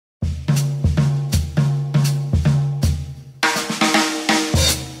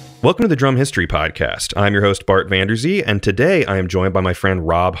Welcome to the Drum History Podcast. I'm your host, Bart Vanderzee, and today I am joined by my friend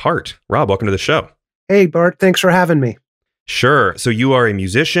Rob Hart. Rob, welcome to the show. Hey, Bart. Thanks for having me. Sure. So you are a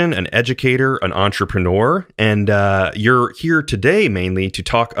musician, an educator, an entrepreneur, and you're here today mainly to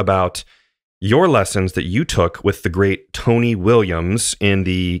talk about your lessons that you took with the great Tony Williams in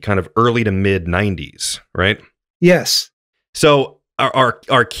the kind of early to mid 90s, right? Yes. So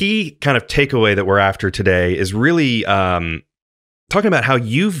our key kind of takeaway that we're after today is really talking about how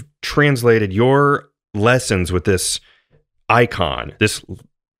you've translated your lessons with this icon, this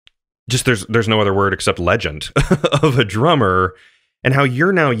just there's no other word except legend of a drummer, and how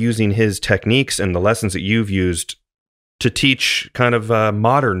you're now using his techniques and the lessons that you've used to teach kind of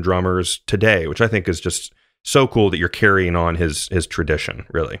modern drummers today, which I think is just so cool that you're carrying on his tradition,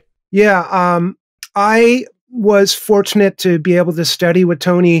 really. Yeah. I was fortunate to be able to study with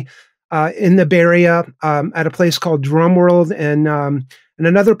Tony in the Bay Area at a place called Drum World and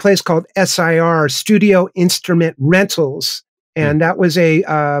another place called SIR, Studio Instrument Rentals. And that was a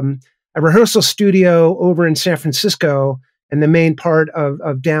rehearsal studio over in San Francisco in the main part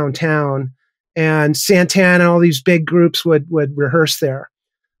of downtown. And Santana, all these big groups would rehearse there.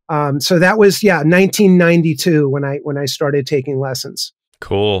 So that was, 1992 when I started taking lessons.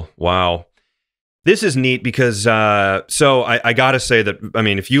 Cool. Wow. This is neat because, so I got to say that, I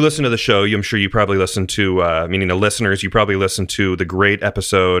mean, if you listen to the show, I'm sure you probably listen to, meaning the listeners, you probably listened to the great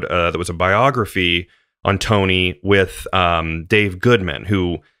episode that was a biography on Tony with Dave Goodman,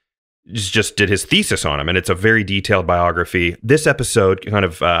 who just did his thesis on him. And it's a very detailed biography. This episode kind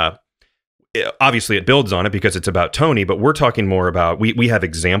of, obviously it builds on it because it's about Tony, but we're talking more about, we have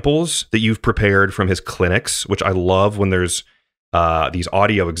examples that you've prepared from his clinics, which I love when there's these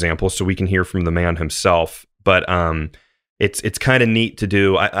audio examples so we can hear from the man himself. But it's kind of neat to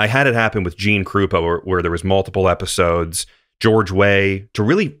do. I had it happen with Gene Krupa where there was multiple episodes, George Way, to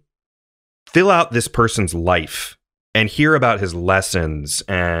really fill out this person's life and hear about his lessons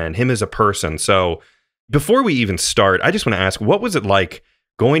and him as a person. So before we even start, I just want to ask, what was it like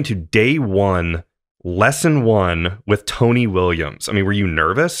going to day one, lesson one with Tony Williams? I mean, were you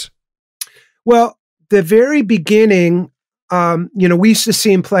nervous? Well, the very beginning, we used to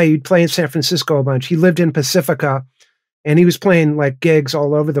see him play. He'd play in San Francisco a bunch. He lived in Pacifica, and he was playing like gigs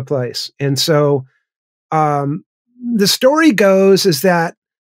all over the place. And so the story goes is that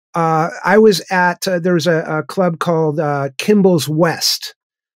I was at, there was a club called Kimball's West,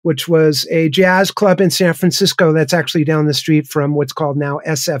 which was a jazz club in San Francisco that's actually down the street from what's called now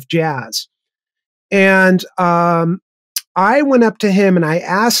SF Jazz. And I went up to him and I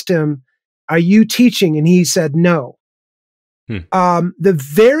asked him, "Are you teaching?" And he said, "No." The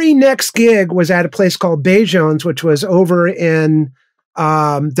very next gig was at a place called Bejones, which was over in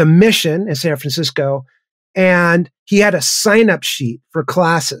the Mission in San Francisco. And he had a sign-up sheet for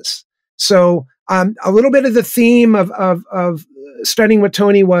classes. So a little bit of the theme of studying with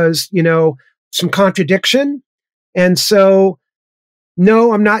Tony was, some contradiction. And so,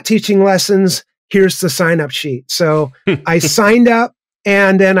 no, I'm not teaching lessons. Here's the sign-up sheet. So I signed up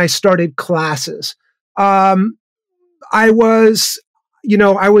and then I started classes. I was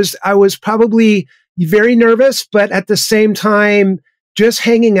probably very nervous, but at the same time, just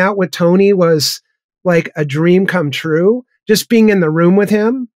hanging out with Tony was like a dream come true. Just being in the room with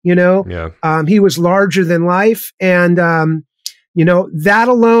him, he was larger than life. And, that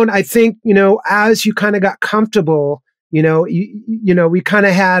alone, I think, as you kind of got comfortable, we kind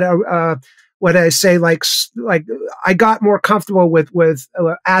of had what I say, like I got more comfortable with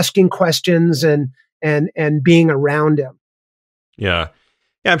asking questions and being around him. Yeah.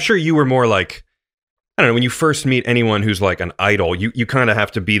 Yeah. I'm sure you were more like, I don't know, when you first meet anyone who's like an idol, you kind of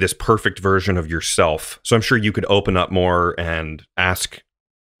have to be this perfect version of yourself. So I'm sure you could open up more and ask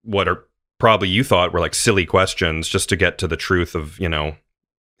what are probably you thought were like silly questions just to get to the truth of,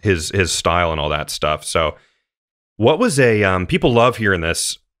 his style and all that stuff. So what was people love hearing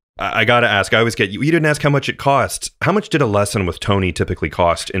this. I got to ask, I always get, you didn't ask how much it costs. How much did a lesson with Tony typically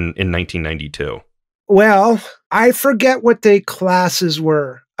cost in 1992? Well, I forget what the classes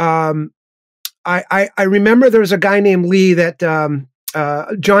were. I remember there was a guy named Lee that John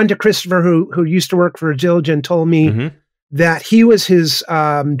DeChristopher, who used to work for Zildjian, told me that he was his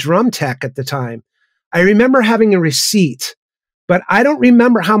drum tech at the time. I remember having a receipt, but I don't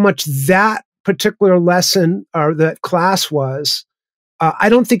remember how much that particular lesson or that class was. I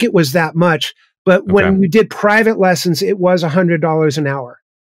don't think it was that much, but when we did private lessons, it was $100 an hour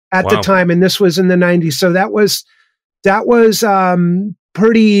at the time, and this was in the 90s. So that was that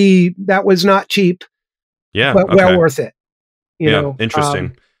was not cheap. Yeah, but well worth it. You know,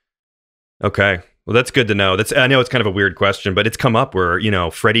 interesting. Okay. Well, that's good to know. I know it's kind of a weird question, but it's come up where,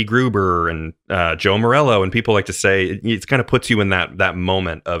 Freddie Gruber and Joe Morello and people like to say it kind of puts you in that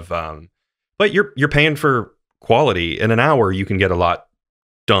moment of, but you're paying for quality. In an hour, you can get a lot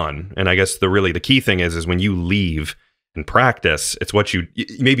done. And I guess the key thing is when you leave and practice, it's what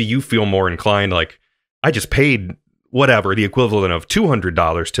maybe you feel more inclined, like, I just paid whatever, the equivalent of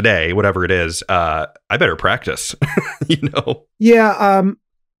 $200 today, whatever it is, I better practice, Yeah.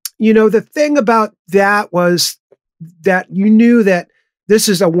 The thing about that was that you knew that this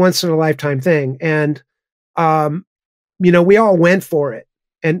is a once in a lifetime thing. And, we all went for it.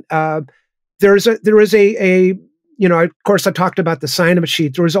 And there was a of course I talked about the sign-up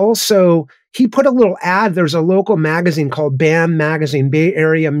sheet. There was also, he put a little ad. There's a local magazine called BAM Magazine, Bay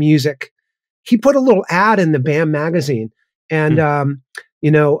Area Music. He put a little ad in the BAM Magazine, and,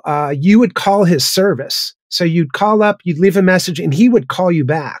 you would call his service. So you'd call up, you'd leave a message, and he would call you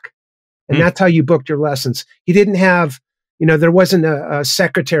back. And that's how you booked your lessons. He didn't have, there wasn't a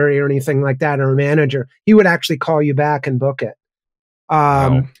secretary or anything like that, or a manager. He would actually call you back and book it.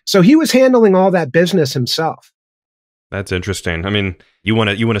 Wow. So he was handling all that business himself. That's interesting. I mean, you want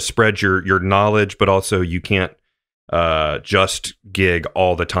to spread your knowledge, but also you can't just gig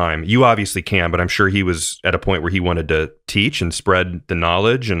all the time. You obviously can, but I'm sure he was at a point where he wanted to teach and spread the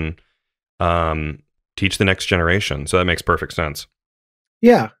knowledge and teach the next generation. So that makes perfect sense.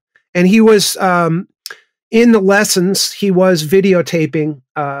 Yeah. And he was, in the lessons, he was videotaping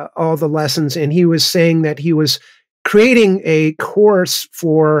all the lessons, and he was saying that he was creating a course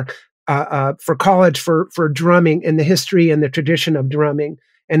for college for drumming and the history and the tradition of drumming.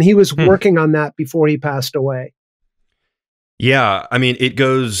 And he was working on that before he passed away. Yeah. I mean, it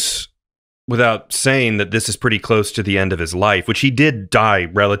goes without saying that this is pretty close to the end of his life, which he did die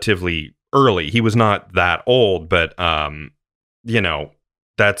relatively early. He was not that old, but,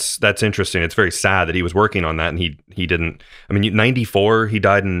 that's interesting. It's very sad that he was working on that and he didn't. I mean, 94,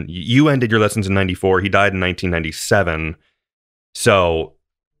 you ended your lessons in 94. He died in 1997. So,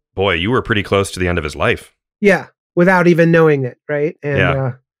 boy, you were pretty close to the end of his life. Yeah, without even knowing it, right? And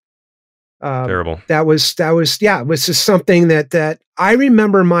yeah. Terrible. It was just something that I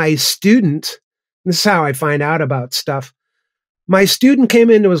remember my student. This is how I find out about stuff. My student came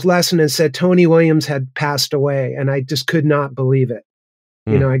into his lesson and said Tony Williams had passed away, and I just could not believe it.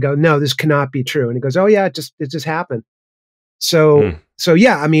 I go, no, this cannot be true. And he goes, oh yeah, it just happened. So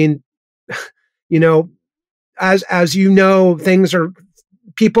yeah, I mean, as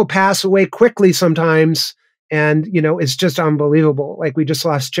people pass away quickly sometimes, and, it's just unbelievable. Like we just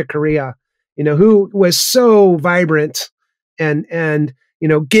lost Chick Corea, who was so vibrant and,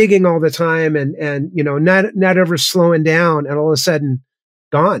 gigging all the time and, not ever slowing down, and all of a sudden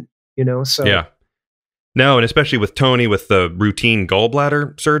gone, so. Yeah. No, and especially with Tony, with the routine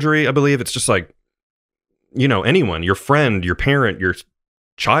gallbladder surgery, I believe it's just like, anyone, your friend, your parent, your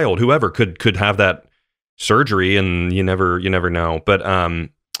child, whoever could have that surgery, and you never know. But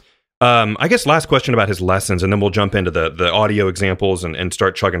I guess last question about his lessons, and then we'll jump into the audio examples and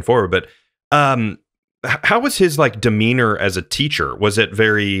start chugging forward. But how was his demeanor as a teacher? Was it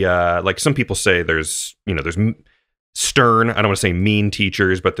very like some people say there's stern, I don't want to say mean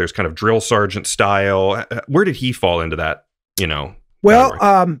teachers, but there's kind of drill sergeant style. Where did he fall into that, Well,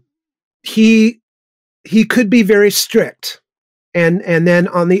 category? He could be very strict. And then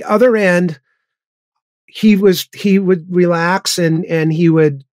on the other end, he would relax and he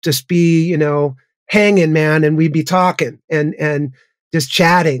would just be, hanging, man, and we'd be talking and just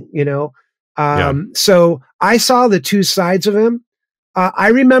chatting, So I saw the two sides of him. I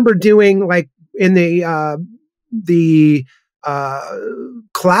remember doing in the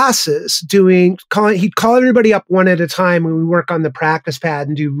classes he'd call everybody up one at a time when we work on the practice pad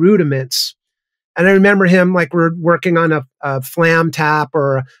and do rudiments. And I remember him we're working on a flam tap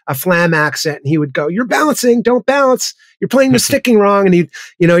or a flam accent, and he would go, "You're bouncing, don't bounce. You're playing the sticking wrong." And he'd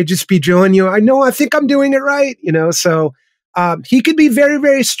just be drilling you. I think I'm doing it right. So he could be very,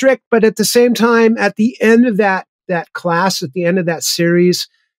 very strict, but at the same time, at the end of that class, at the end of that series,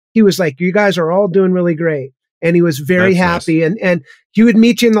 he was like, "You guys are all doing really great." And he was very happy. Nice. And he would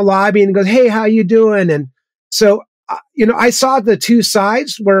meet you in the lobby and goes, "Hey, how you doing?" And so, I saw the two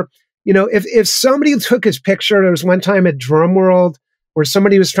sides where, if somebody took his picture, there was one time at Drum World where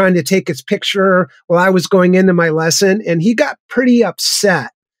somebody was trying to take his picture while I was going into my lesson, and he got pretty upset.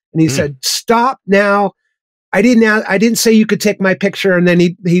 And he said, "Stop now. I didn't say you could take my picture." And then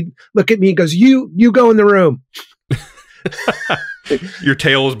he'd look at me and goes, you go in the room. Your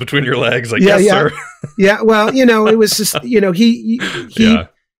tail is between your legs, yes, sir. Yeah. Well, it was just, he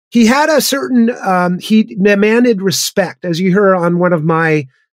had a certain, he demanded respect, as you heard on one of my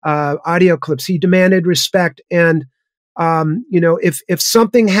audio clips. He demanded respect, and if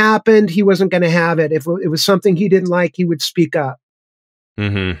something happened, he wasn't going to have it. If it was something he didn't like, he would speak up.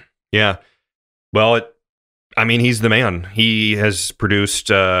 Mm-hmm. Yeah. Well, he's the man. He has produced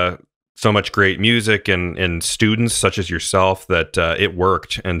so much great music and students such as yourself that it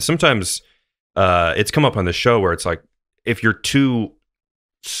worked. And sometimes it's come up on the show where it's like, if you're too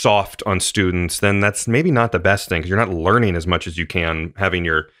soft on students, then that's maybe not the best thing, because you're not learning as much as you can having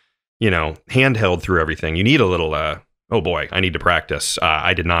your, handheld through everything. You need a little, oh boy, I need to practice.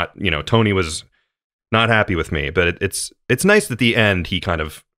 I did not, Tony was not happy with me, but it's nice at the end he kind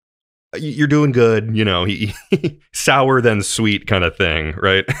of, you're doing good, he sour then sweet kind of thing,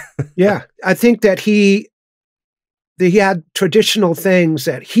 right? Yeah, I think that he had traditional things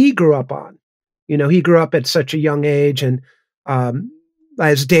that he grew up on. He grew up at such a young age, and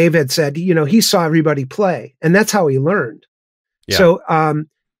as David said, he saw everybody play, and that's how he learned. Yeah. So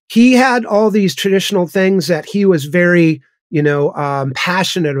he had all these traditional things that he was very,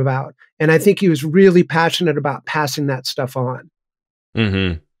 passionate about, and I think he was really passionate about passing that stuff on.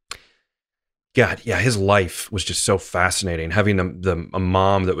 Mm-hmm. God, yeah, his life was just so fascinating. Having a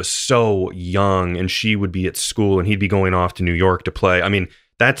mom that was so young, and she would be at school, and he'd be going off to New York to play.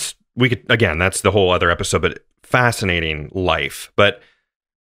 That's the whole other episode, but fascinating life. But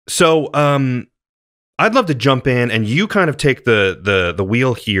so, I'd love to jump in, and you kind of take the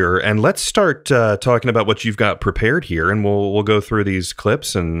wheel here, and let's start talking about what you've got prepared here, and we'll go through these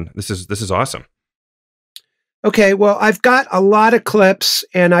clips, and this is awesome. Okay, well, I've got a lot of clips,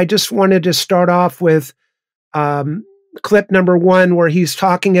 and I just wanted to start off with clip number 1, where he's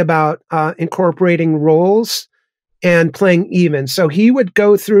talking about incorporating rolls and playing even. So he would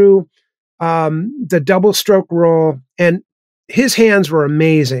go through the double stroke roll, and his hands were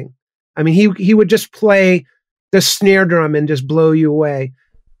amazing. He would just play the snare drum and just blow you away.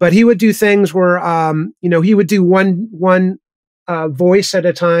 But he would do things where, he would do one voice at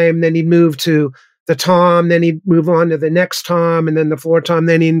a time, then he'd move to the tom, then he'd move on to the next tom, and then the floor tom,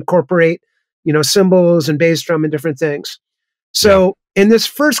 then he'd incorporate, cymbals and bass drum and different things. So in this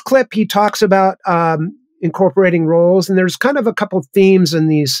first clip, he talks about incorporating rolls, and there's kind of a couple themes in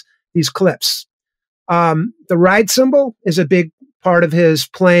these clips. The ride cymbal is a big part of his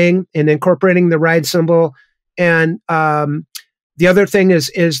playing, and incorporating the ride cymbal. And the other thing is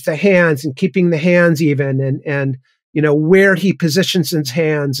the hands, and keeping the hands even, and where he positions his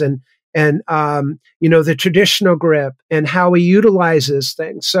hands, and the traditional grip and how he utilizes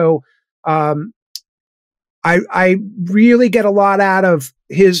things. So I really get a lot out of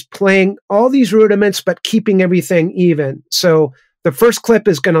his playing all these rudiments, but keeping everything even. So the first clip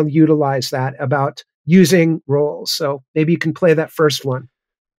is going to utilize that, about using rolls. So maybe you can play that first one.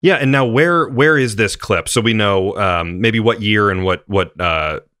 Yeah. And now where is this clip? So we know maybe what year and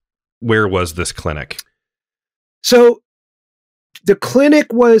where was this clinic? So the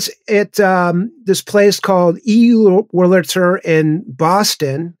clinic was at this place called E. Wurlitzer in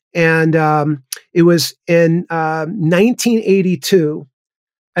Boston, and it was in 1982.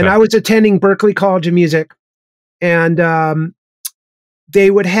 And I was attending Berklee College of Music, and they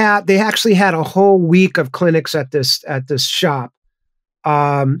actually had a whole week of clinics at this shop.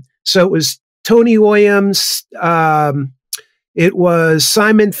 So it was Tony Williams, it was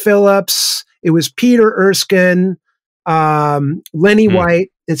Simon Phillips, it was Peter Erskine, Lenny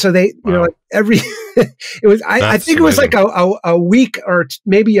White, and so they, it was. I think it was like a week or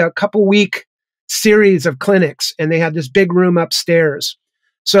maybe a couple week series of clinics, and they had this big room upstairs.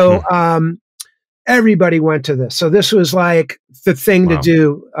 So everybody went to this. So this was like the thing to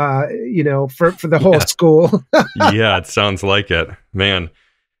do, for the whole school. Yeah, it sounds like it, man.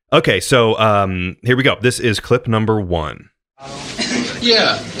 Okay, so here we go. This is clip number 1.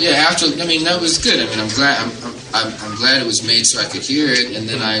 Yeah. After, that was good. I'm glad it was made so I could hear it, and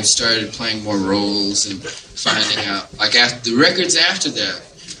then I started playing more rolls and finding out, like after the records after that.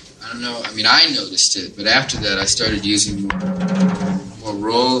 I don't know. I noticed it, but after that, I started using more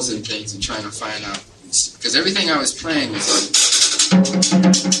rolls and things and trying to find out, because everything I was playing was like,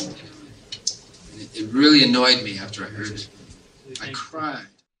 it really annoyed me after I heard it. I cried.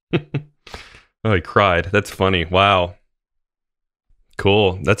 Oh, he cried. That's funny. Wow.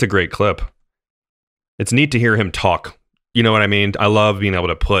 Cool. That's a great clip. It's neat to hear him talk. You know what I mean? I love being able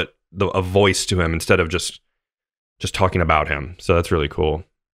to put a voice to him instead of just talking about him. So that's really cool.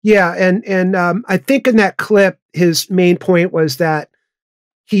 Yeah, and I think in that clip, his main point was that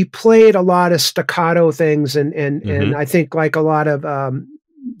he played a lot of staccato things, and I think like a lot of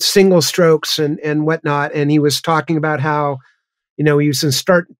single strokes and whatnot. And he was talking about how, he was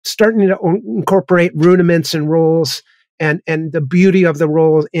starting to incorporate rudiments and rolls. and the beauty of the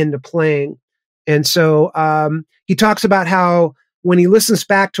roll into playing. And so he talks about how when he listens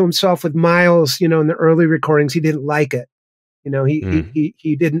back to himself with Miles, in the early recordings, he didn't like it.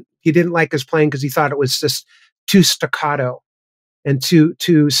 He didn't like his playing because he thought it was just too staccato and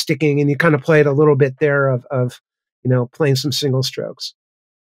too sticking. And he kind of played a little bit there of playing some single strokes.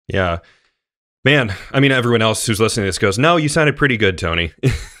 Yeah. Man, I mean, everyone else who's listening to this goes, "No, you sounded pretty good, Tony."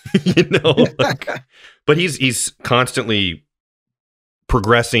 But he's constantly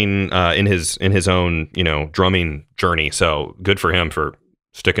progressing in his own, drumming journey. So good for him for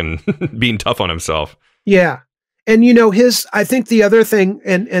sticking, being tough on himself. Yeah. And, I think the other thing,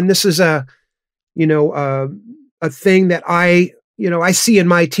 and this is a thing that I see in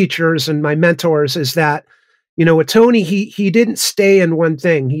my teachers and my mentors is that, with Tony, he didn't stay in one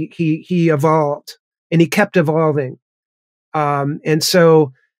thing. He evolved and he kept evolving. And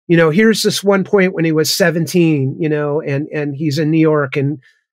so, here's this one point when he was 17, and he's in New York and,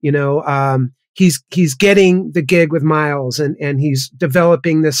 he's getting the gig with Miles and he's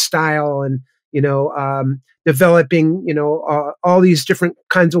developing this style and, developing, all these different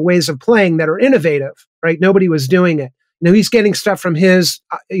kinds of ways of playing that are innovative, right? Nobody was doing it. He's getting stuff from his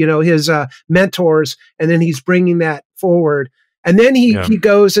mentors, and then he's bringing that forward. And then he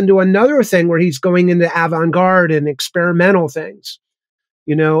goes into another thing where he's going into avant-garde and experimental things,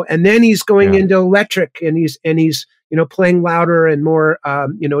 and then he's going into electric and he's playing louder and more,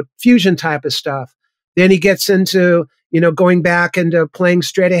 fusion type of stuff. Then he gets into, going back into playing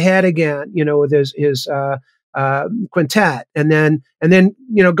straight ahead again, with his quintet, and then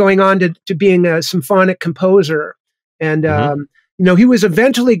going on to being a symphonic composer. And, he was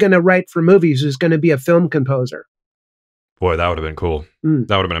eventually going to write for movies. He was going to be a film composer. Boy, that would have been cool.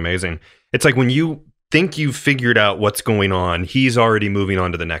 That would have been amazing. It's like when you think you've figured out what's going on, he's already moving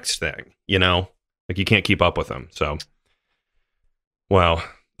on to the next thing, like you can't keep up with him. So, wow.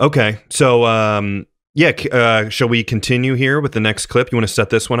 Okay. So, shall we continue here with the next clip? You want to set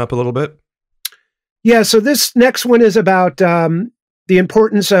this one up a little bit? Yeah. So this next one is about the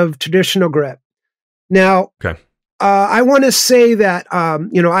importance of traditional grip. Now, okay. I want to say that,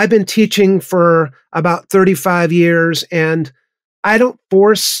 I've been teaching for about 35 years and I don't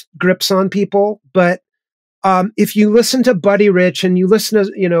force grips on people, but if you listen to Buddy Rich and you listen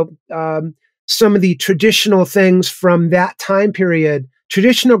to, some of the traditional things from that time period,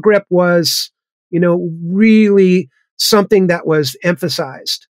 traditional grip was, really something that was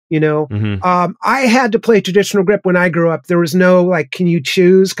emphasized. I had to play traditional grip when I grew up. There was no can you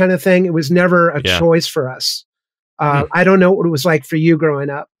choose kind of thing. It was never a choice for us. I don't know what it was like for you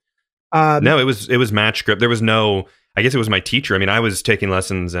growing up. No, it was match grip. There was no, I guess it was my teacher. I mean, I was taking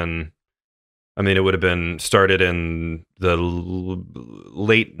lessons and it would have been started in the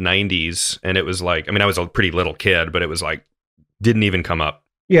late 90s. And it was I was a pretty little kid, but it was didn't even come up.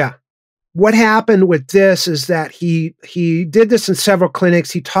 Yeah. What happened with this is that he did this in several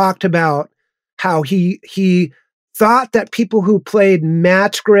clinics. He talked about how he thought that people who played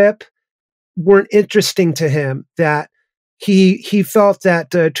match grip weren't interesting to him, that he felt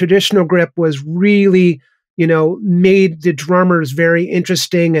that traditional grip was really, made the drummers very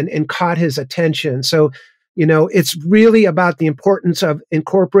interesting and caught his attention. So, it's really about the importance of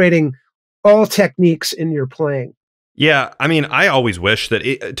incorporating all techniques in your playing. Yeah, I always wish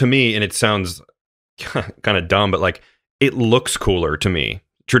that to me, and it sounds kind of dumb, but it looks cooler to me,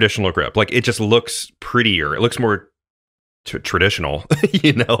 traditional grip. It just looks prettier. It looks more traditional,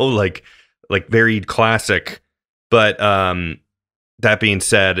 very classic. But that being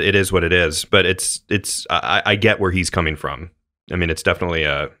said, it is what it is. But I get where he's coming from. It's definitely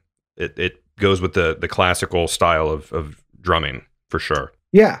it goes with the classical style of drumming for sure.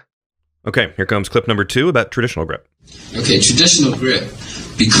 Yeah. Okay, here comes clip number 2 about traditional grip. Okay, traditional grip,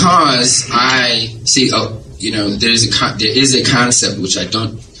 because I see. There is a concept which I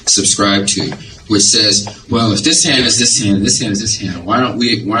don't subscribe to, which says, well, if this hand is this hand, and this hand is this hand, why aren't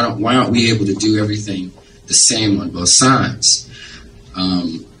we able to do everything the same on both sides?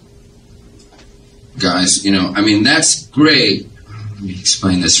 Guys, that's great. Let me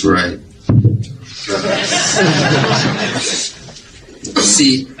explain this right.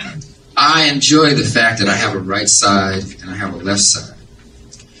 See, I enjoy the fact that I have a right side and I have a left side.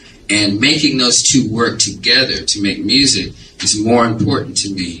 And making those two work together to make music is more important to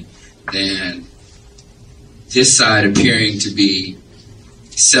me than this side appearing to be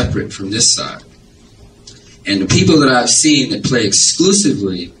separate from this side. And the people that I've seen that play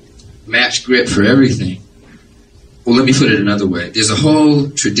exclusively match grip for everything, well, let me put it another way. There's a whole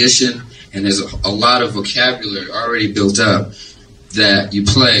tradition and there's a lot of vocabulary already built up that you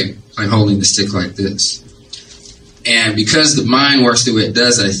play by holding the stick like this. And because the mind works the way it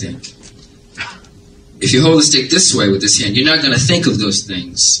does, I think, if you hold the stick this way with this hand, you're not going to think of those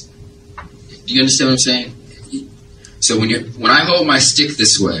things. Do you understand what I'm saying? So when I hold my stick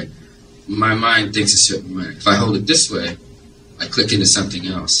this way, my mind thinks a certain way. If I hold it this way, I click into something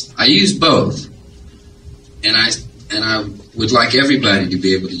else. I use both, and I would like everybody to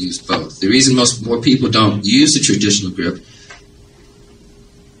be able to use both. The reason more people don't use the traditional grip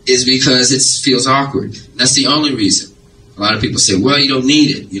is because it feels awkward. That's the only reason. A lot of people say, "Well, you don't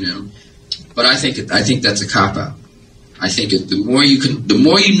need it," you know. But I think that's a cop out. I think the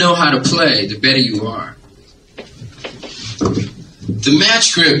more you know how to play, the better you are. The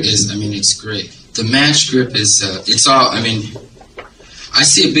match grip it's great. The match grip is, I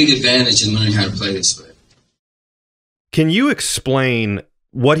see a big advantage in learning how to play this way. Can you explain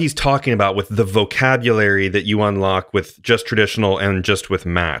what he's talking about with the vocabulary that you unlock with just traditional and just with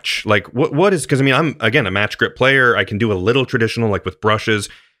match? Like, what is, because I'm, again, a match grip player. I can do a little traditional, like with brushes.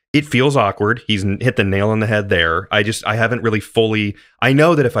 It feels awkward. He's hit the nail on the head there. I haven't really fully, I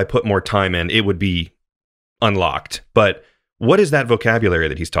know that if I put more time in, it would be unlocked. But what is that vocabulary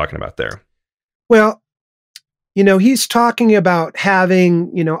that he's talking about there? Well, he's talking about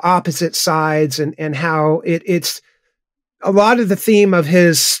having, opposite sides and how it's a lot of the theme of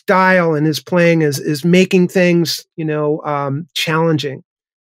his style and his playing is making things, challenging.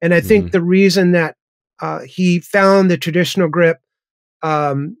 And I think the reason that he found the traditional grip,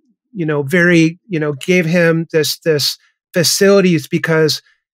 very, gave him this facility is because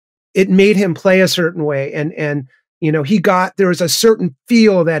it made him play a certain way. And there was a certain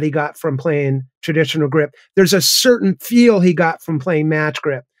feel that he got from playing traditional grip. There's a certain feel he got from playing match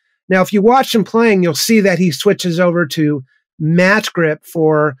grip. Now, if you watch him playing, you'll see that he switches over to match grip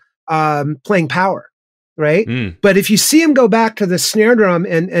for playing power, right? But if you see him go back to the snare drum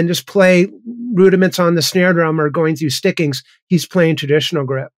and just play rudiments on the snare drum or going through stickings, he's playing traditional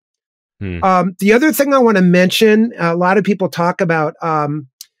grip. The other thing I want to mention, a lot of people talk about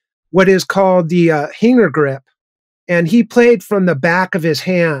what is called the Hinger grip, and he played from the back of his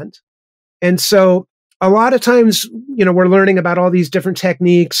hand. And so a lot of times, we're learning about all these different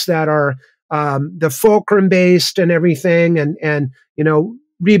techniques that are the fulcrum based and everything, and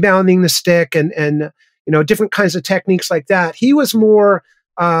rebounding the stick and different kinds of techniques like that. He was more,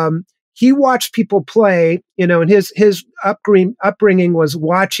 he watched people play, and his upbringing was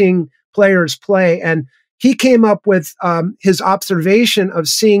watching players play. And he came up with his observation of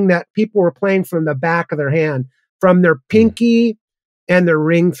seeing that people were playing from the back of their hand, from their pinky and their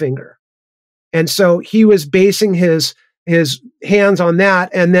ring finger. And so he was basing his hands on that.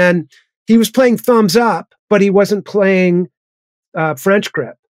 And then he was playing thumbs up, but he wasn't playing French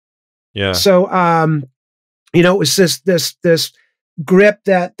grip. Yeah. So, it was this grip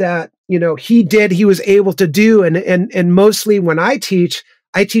that he was able to do. And mostly when I teach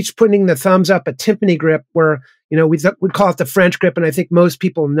putting the thumbs up a timpani grip where, we call it the French grip. And I think most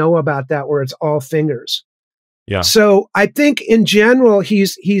people know about that, where it's all fingers. Yeah. So I think in general,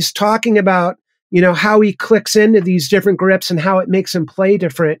 he's talking about, how he clicks into these different grips and how it makes him play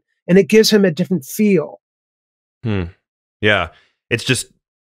different. And it gives him a different feel. Yeah. It's just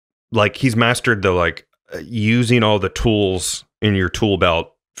like he's mastered the using all the tools in your tool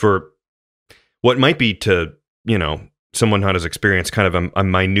belt for what might be to, someone not as experienced, kind of a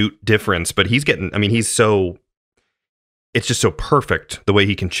minute difference, but he's getting, it's just so perfect the way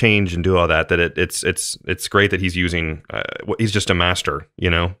he can change and do all that it's great that he's using, he's just a master,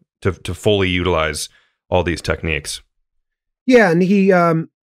 to fully utilize all these techniques. Yeah. And he,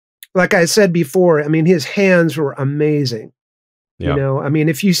 like I said before, his hands were amazing. Yeah.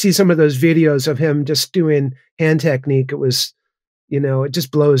 If you see some of those videos of him just doing hand technique, it was, it just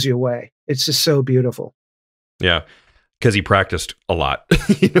blows you away. It's just so beautiful. Yeah. Because he practiced a lot.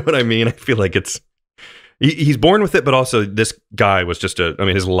 You know what I mean? I feel like he's born with it, but also this guy was just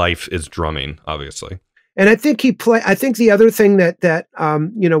his life is drumming, obviously. And I think I think the other thing that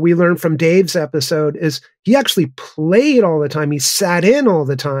we learned from Dave's episode is he actually played all the time. He sat in all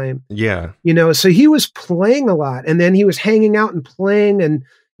the time. Yeah. So he was playing a lot, and then he was hanging out and playing and,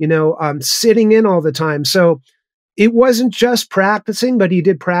 sitting in all the time. So it wasn't just practicing, but he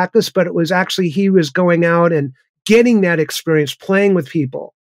did practice, but it was actually, he was going out and getting that experience playing with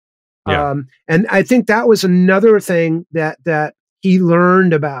people. Yeah. And I think that was another thing that he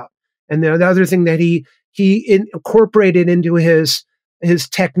learned about. And the other thing that he incorporated into his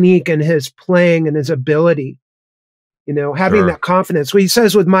technique and his playing and his ability, having that confidence. Well, he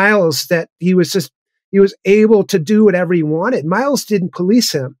says with Miles that he was able to do whatever he wanted. Miles didn't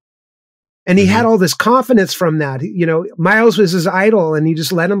police him. And he had all this confidence from that. Miles was his idol and he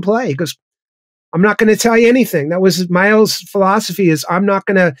just let him play. He goes, I'm not going to tell you anything. That was Miles' philosophy, is I'm not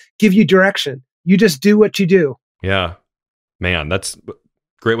going to give you direction. You just do what you do. Yeah, man, that's a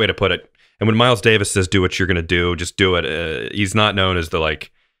great way to put it. And when Miles Davis says, do what you're going to do, just do it. He's not known as the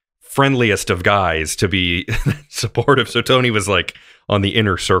like friendliest of guys to be supportive. So Tony was like on the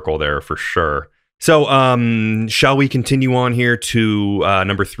inner circle there for sure. So shall we continue on here to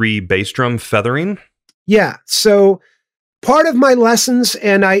number 3, bass drum feathering? Yeah. So part of my lessons,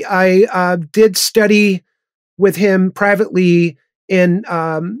 and I did study with him privately in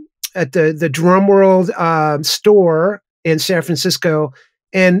at the Drum World store in San Francisco,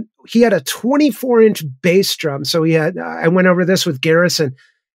 and he had a 24-inch bass drum. So he had, I went over this with Garrison.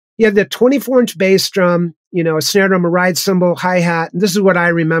 He had the 24-inch bass drum, you know, a snare drum, a ride cymbal, hi-hat. And this is what I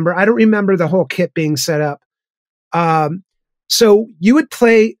remember. I don't remember the whole kit being set up. So you would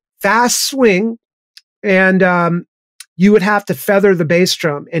play fast swing, and you would have to feather the bass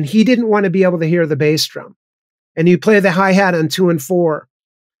drum. And he didn't want to be able to hear the bass drum. And you play the hi-hat on 2 and 4.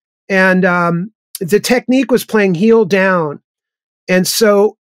 And the technique was playing heel down. And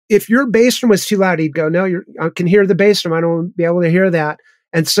so if your bass drum was too loud, he'd go, no, I can hear the bass drum. I don't want to be able to hear that.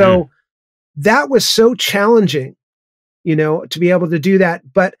 And so that was so challenging, you know, to be able to do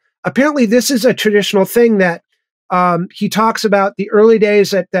that. But apparently this is a traditional thing that he talks about the early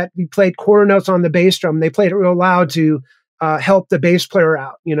days that we played quarter notes on the bass drum. They played it real loud to help the bass player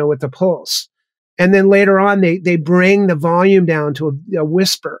out, you know, with the pulse. And then later on, they bring the volume down to a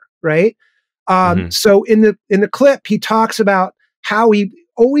whisper, right? So in the clip, he talks about how he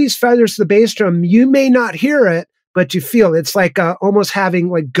always feathers the bass drum. You may not hear it, but you feel it. It's like almost having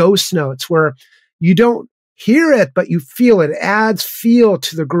like ghost notes where you don't hear it, but you feel it. It adds feel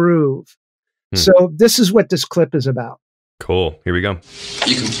to the groove. So this is what this clip is about. Cool. Here we go.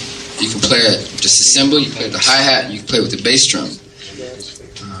 You can play it just a cymbal. You play the hi-hat. You can play with the bass drum.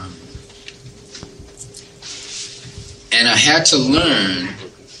 And I had to learn,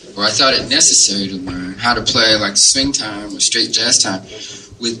 or I thought it necessary to learn, how to play like swing time or straight jazz time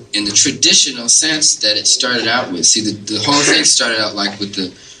in the traditional sense that it started out with. See, the whole thing started out like with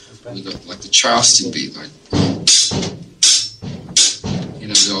the Charleston beat, like, you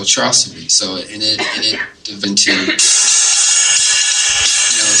know, the old Charleston beat. So and it developed into, you know,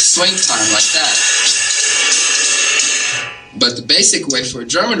 swing time like that. But the basic way for a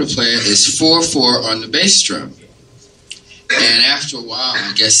drummer to play it is 4/4 on the bass drum. And after a while,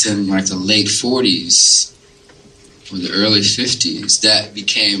 I guess in like the late 40s or the early 50s, that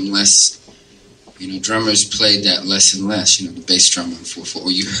became less, you know, drummers played that less and less, you know, the bass drum on 4/4,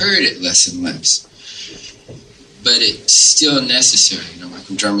 or you heard it less and less. But it's still necessary, you know, like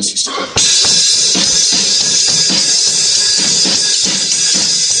when drummers used to play.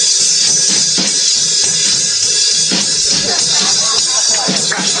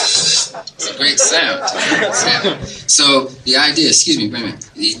 It's a great sound. So the idea, excuse me, wait a minute.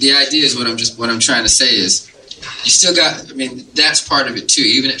 The idea is what I'm trying to say is, you still got, I mean, that's part of it too.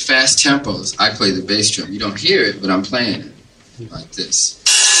 Even at fast tempos, I play the bass drum. You don't hear it, but I'm playing it like this.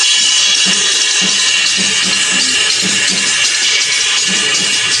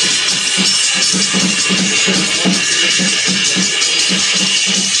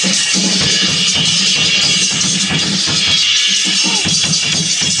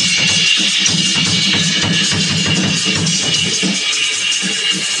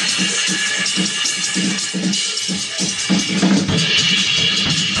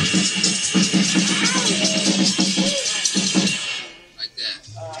 Like that.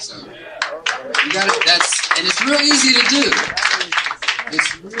 So you got it. And it's real easy to do.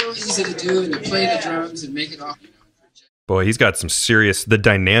 It's real easy to do, and to play the drums and make it off. Boy, he's got some serious. The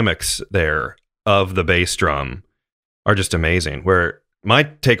dynamics there of the bass drum are just amazing. Where my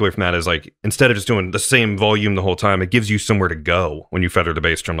takeaway from that is, like, instead of just doing the same volume the whole time, it gives you somewhere to go when you feather the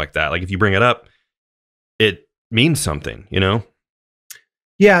bass drum like that. Like if you bring it up, it means something, you know?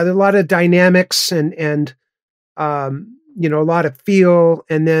 Yeah, there's a lot of dynamics and you know, a lot of feel.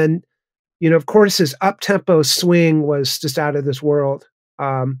 And then, you know, of course, his up-tempo swing was just out of this world.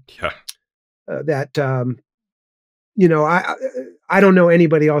 You know, I don't know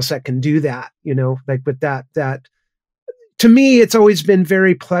anybody else that can do that, you know, like with that to me, it's always been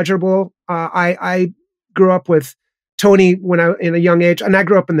very pleasurable. I grew up with Tony in a young age, and I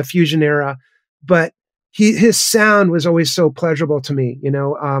grew up in the fusion era, but his sound was always so pleasurable to me, you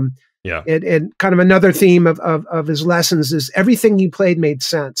know? And kind of another theme of his lessons is everything he played made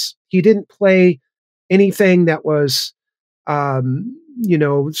sense. He didn't play anything that was, you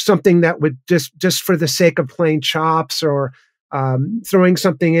know, something that would just for the sake of playing chops or throwing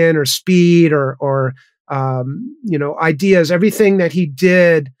something in or speed or you know, ideas. Everything that he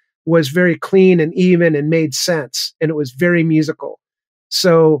did was very clean and even and made sense, and it was very musical.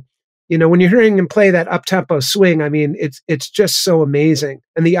 So, you know, when you're hearing him play that up-tempo swing, I mean, it's just so amazing.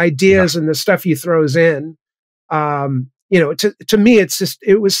 And the ideas and the stuff he throws in, you know, to me,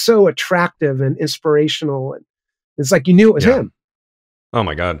 it was so attractive and inspirational. And it's like you knew it was him. Oh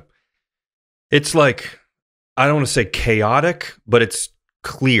my God. It's like, I don't want to say chaotic, but it's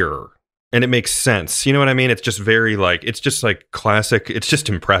clear and it makes sense. You know what I mean? It's just very like, it's just like classic. It's just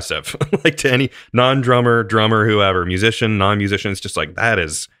impressive. Like to any non-drummer, drummer, whoever, musician, non-musician, it's just like, that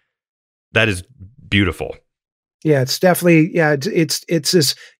is beautiful. Yeah, it's definitely, yeah, it's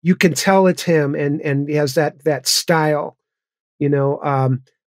this, you can tell it's him, and he has that style, you know,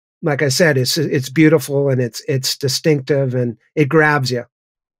 like I said, it's beautiful and it's distinctive and it grabs you.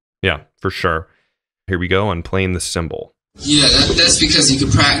 Yeah, for sure. Here we go on playing the cymbal. Yeah, that's because you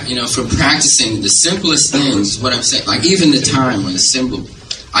could practice, you know, from practicing the simplest things, what I'm saying, like even the time on the cymbal,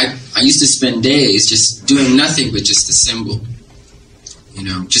 I used to spend days just doing nothing but just the cymbal, you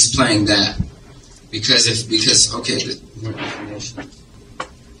know, just playing that. Because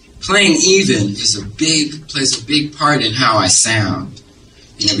playing even plays a big part in how I sound,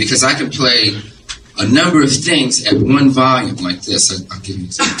 you know, because I can play a number of things at one volume like this. I'll give you an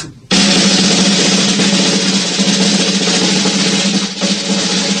example.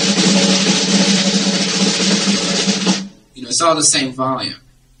 You know, it's all the same volume.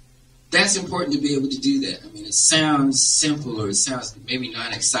 That's important to be able to do that. I mean, it sounds simple, or it sounds maybe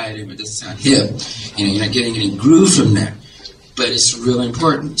not exciting, or it doesn't sound hip. You know, you're not getting any groove from that. But it's really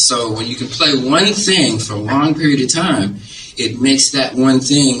important. So when you can play one thing for a long period of time, it makes that one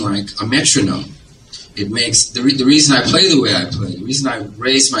thing like a metronome. It makes the reason I play the way I play, the reason I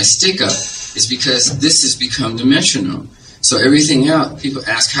raise my stick up, is because this has become the metronome. So everything else, people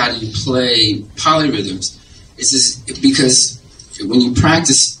ask, how do you play polyrhythms? It's just because when you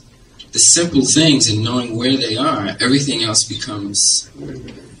practice the simple things and knowing where they are, everything else becomes,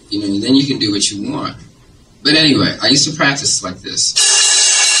 you know, then you can do what you want. But anyway, I used to practice like this.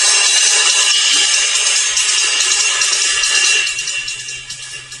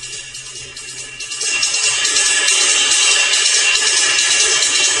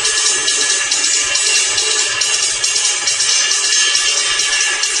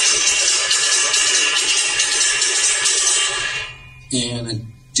 And I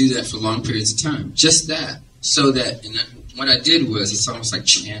do that for long periods of time, just that, so that, and what I did was, it's almost like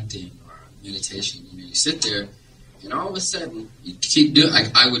chanting or meditation. You know, you sit there, and all of a sudden, you keep doing.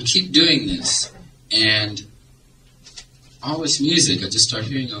 I would keep doing this, and all this music, I just start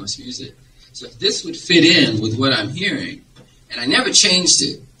hearing all this music. So if this would fit in with what I'm hearing, and I never changed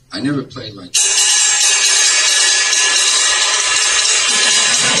it. I never played like.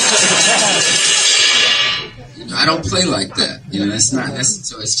 I don't play like that, you know.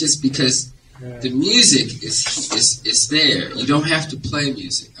 So it's just because the music is there. You don't have to play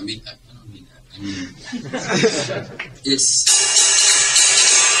music. I mean, I don't mean that. I mean, it's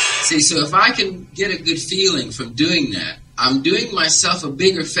see. So if I can get a good feeling from doing that, I'm doing myself a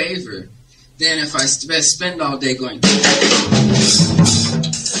bigger favor than if I spend all day going.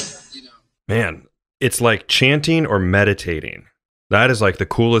 You know, man, it's like chanting or meditating. That is like the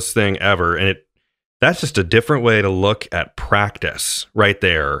coolest thing ever, and that's just a different way to look at practice right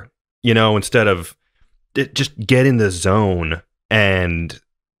there. You know, instead of just get in the zone and,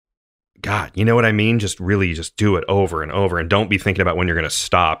 God, you know what I mean? Just really just do it over and over, and don't be thinking about when you're going to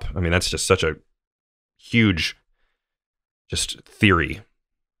stop. I mean, that's just such a huge just theory.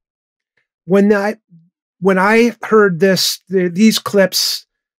 When I heard these clips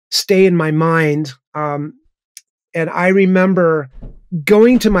stay in my mind, and I remember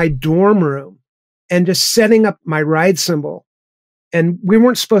going to my dorm room and just setting up my ride cymbal. And we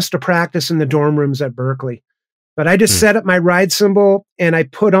weren't supposed to practice in the dorm rooms at Berklee, but I just set up my ride cymbal and I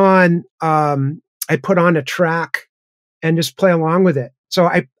put on a track and just play along with it. So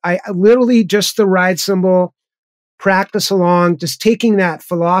I literally just the ride cymbal, practice along, just taking that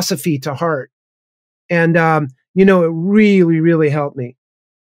philosophy to heart. And, you know, it really, really helped me,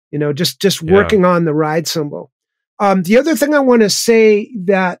 you know, just working on the ride cymbal. The other thing I want to say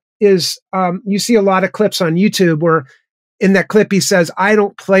that is, you see a lot of clips on YouTube where in that clip he says, I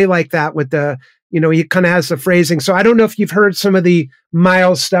don't play like that with the, you know, he kind of has the phrasing. So I don't know if you've heard some of the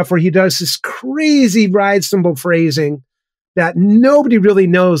Miles stuff where he does this crazy ride cymbal phrasing that nobody really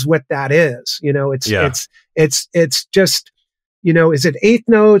knows what that is. You know, it's just, you know, is it eighth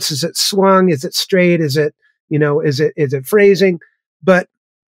notes? Is it swung? Is it straight? Is it, you know, is it phrasing? But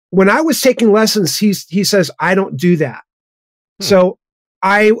when I was taking lessons, he says, I don't do that. So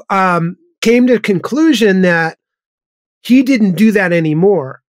I came to the conclusion that he didn't do that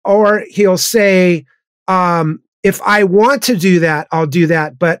anymore. or he'll say, if I want to do that, I'll do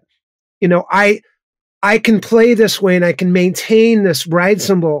that. But, you know, I can play this way and I can maintain this ride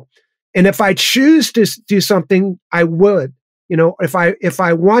cymbal. And if I choose to do something, I would. You know, if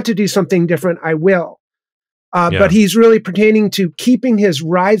I want to do something different, I will. But he's really pertaining to keeping his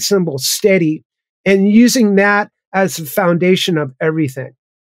ride cymbal steady and using that as the foundation of everything.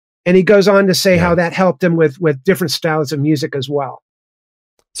 And he goes on to say how that helped him with different styles of music as well.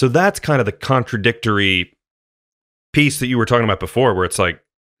 So that's kind of the contradictory piece that you were talking about before, where it's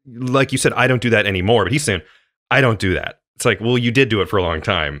like you said, I don't do that anymore. But he's saying, I don't do that. It's like, well, you did do it for a long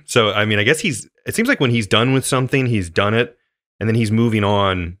time. So, I mean, I guess it seems like when he's done with something, he's done it, and then he's moving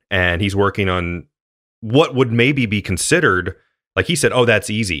on and he's working on what would maybe be considered, like he said, oh, that's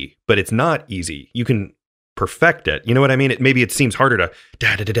easy, but it's not easy. You can perfect it. You know what I mean? Maybe it seems harder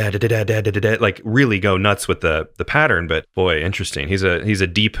to like really go nuts with the pattern, but boy, interesting. He's a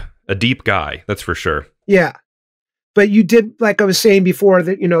deep guy. That's for sure. Yeah. But you did, like I was saying before,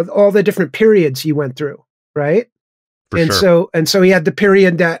 that, you know, all the different periods he went through, right? And so he had the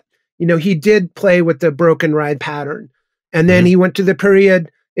period that, you know, he did play with the broken ride pattern. And then he went to the period,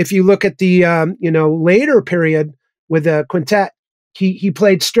 if you look at the, you know, later period with the quintet, he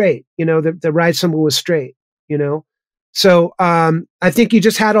played straight, you know, the ride cymbal was straight, you know? So I think he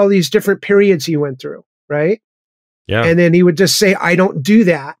just had all these different periods he went through, right? Yeah. And then he would just say, I don't do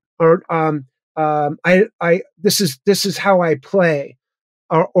that. Or this is how I play.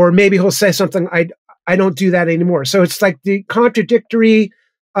 Or maybe he'll say something, I don't do that anymore. So it's like the contradictory.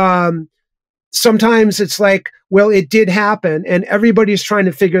 Sometimes it's like, well, it did happen, and everybody's trying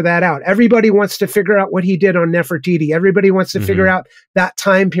to figure that out. Everybody wants to figure out what he did on Nefertiti. Everybody wants to figure out that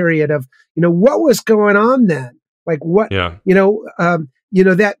time period of, you know, what was going on then? Like what, you know,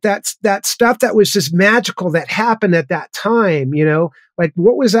 that stuff that was just magical that happened at that time, you know, like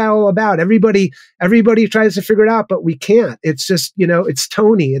what was that all about? Everybody tries to figure it out, but we can't. It's just, you know, it's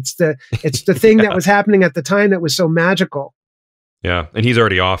Tony. It's the thing that was happening at the time that was so magical. Yeah. And he's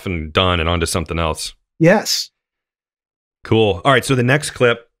already off and done and onto something else. Yes. Cool. All right. So the next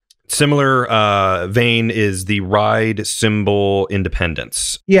clip, similar vein, is the ride cymbal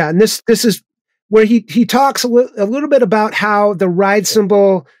independence. Yeah. And this is where he talks a little bit about how the ride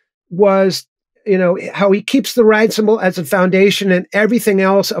cymbal was, you know, how he keeps the ride cymbal as a foundation and everything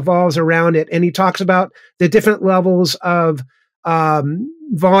else evolves around it. And he talks about the different levels of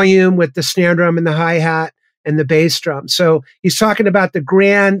volume with the snare drum and the hi-hat and the bass drum. So he's talking about the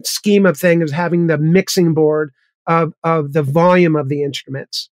grand scheme of things, having the mixing board of the volume of the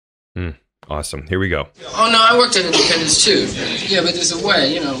instruments. Awesome. Here we go. Oh no, I worked at Independence too. Yeah, but there's a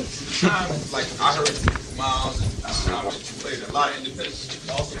way, you know. Like I heard Miles and you played a lot of Independence.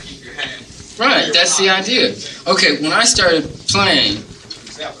 You also keep your hand. Right, that's the idea. Okay, when I started playing,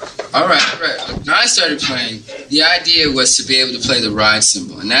 all right. When I started playing, the idea was to be able to play the ride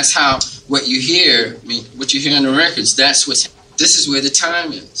cymbal, and that's how what you hear. I mean, what you hear on the records. This is where the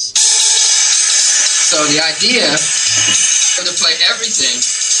time is. So the idea was to play everything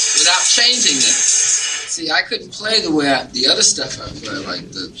without changing them. See, I couldn't play the way the other stuff I play,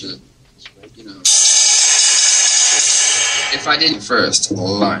 like the you know, if I didn't first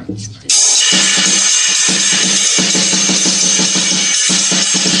line.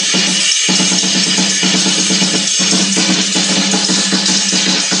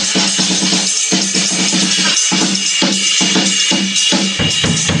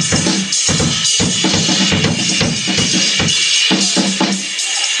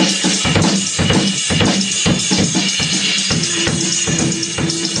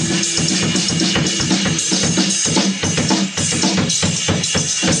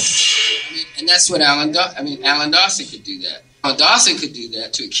 That's what Alan Dawson could do that. Alan Dawson could do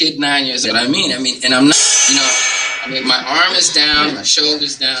that to a kid 9 years old. I mean, and I'm not, you know, my arm is down, my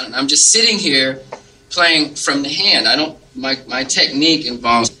shoulder's down, and I'm just sitting here playing from the hand. My technique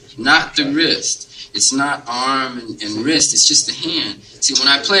involves not the wrist. It's not arm and wrist, it's just the hand. See, when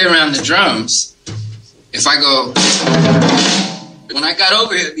I play around the drums, if I go, when I got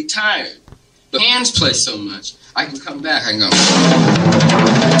over here, I'd be tired. But hands play so much, I can come back, I can go.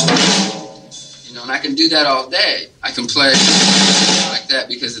 You know, and I can do that all day. I can play like that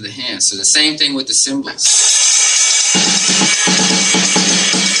because of the hands. So the same thing with the cymbals.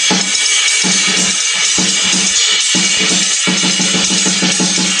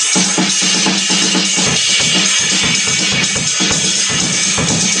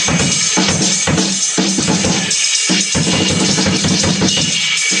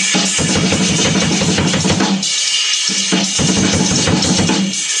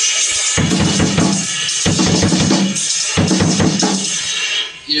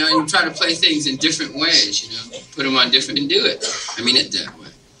 You try to play things in different ways, you know, put them on different and do it. I mean it that way.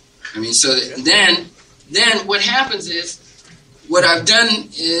 I mean, so then what happens is, what I've done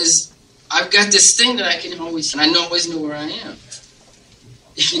is I've got this thing that I can always, and I always know where I am.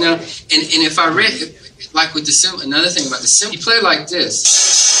 You know, and if I read, like with the cymbal, another thing about the cymbal, you play like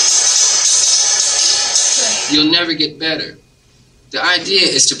this, you'll never get better. The idea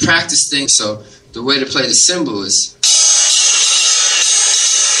is to practice things, so the way to play the cymbal is,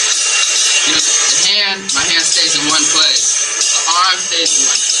 you know, my hand stays in one place, the arm stays in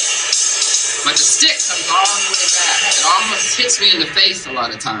one place, but the stick comes all the way back. It almost hits me in the face a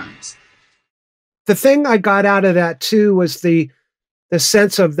lot of times. The thing I got out of that too was the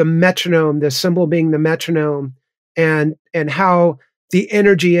sense of the metronome, the cymbal being the metronome, and how the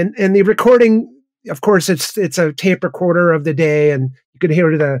energy and the recording. Of course, it's a tape recorder of the day, and you could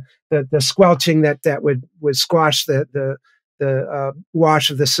hear the squelching that would squash the wash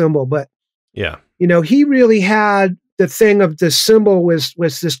of the cymbal. But yeah, you know, he really had the thing of the cymbal was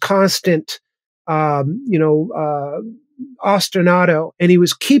this constant, ostinato, and he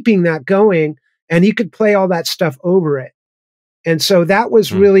was keeping that going, and he could play all that stuff over it. And so that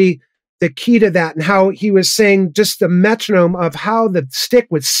was really the key to that, and how he was saying just the metronome of how the stick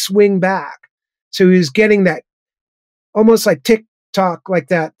would swing back. So he was getting that almost like tick-tock, like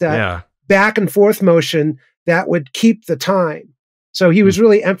that back and forth motion that would keep the time. So he was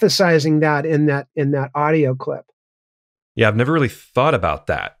really emphasizing that in that audio clip. Yeah, I've never really thought about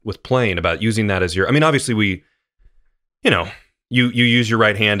that with playing, about using that as your, I mean, obviously you use your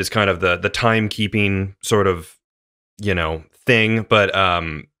right hand as kind of the timekeeping sort of, thing, but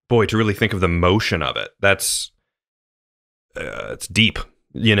boy, to really think of the motion of it, that's it's deep.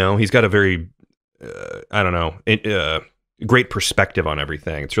 He's got a very great perspective on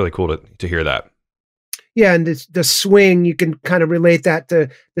everything. It's really cool to hear that. Yeah, and the swing, you can kind of relate that to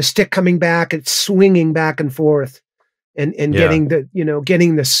the stick coming back, it's swinging back and forth, and getting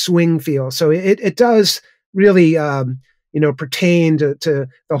the swing feel. So it does really pertain to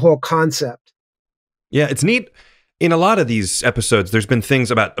the whole concept. Yeah, it's neat. In a lot of these episodes, there's been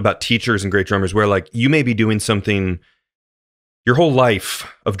things about teachers and great drummers where, like, you may be doing something your whole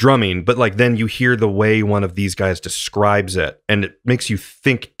life of drumming, but like then you hear the way one of these guys describes it, and it makes you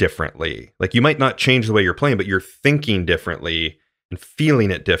think differently. Like, you might not change the way you're playing, but you're thinking differently and feeling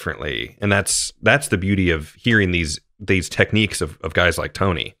it differently. And that's the beauty of hearing these techniques of guys like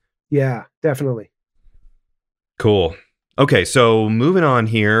Tony. Yeah, definitely. Cool. Okay, so moving on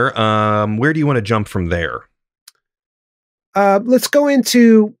here. Where do you want to jump from there? Let's go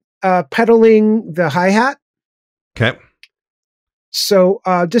into pedaling the hi-hat. Okay. So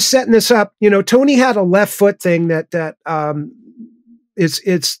just setting this up, Tony had a left foot thing that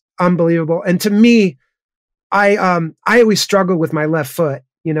it's unbelievable. And to me, I always struggle with my left foot.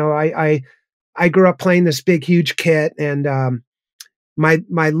 I grew up playing this big, huge kit, and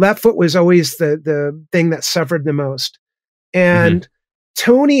my left foot was always the thing that suffered the most. And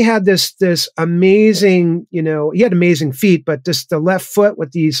Tony had this amazing, he had amazing feet, but just the left foot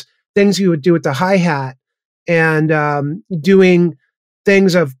with these things you would do with the hi-hat, and doing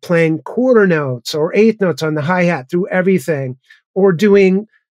things of playing quarter notes or eighth notes on the hi-hat through everything, or doing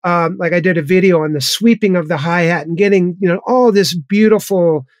like I did a video on the sweeping of the hi-hat and getting all this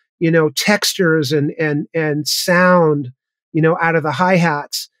beautiful textures and sound out of the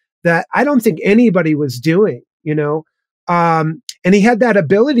hi-hats that I don't think anybody was doing. And he had that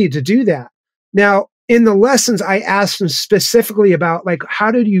ability to do that. Now, in the lessons, I asked him specifically about, like,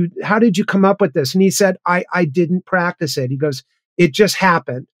 how did you come up with this? And he said, I didn't practice it. He goes, it just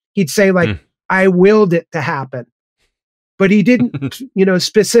happened. He'd say, like, I willed it to happen, but he didn't,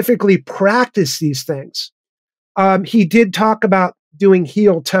 specifically practice these things. He did talk about doing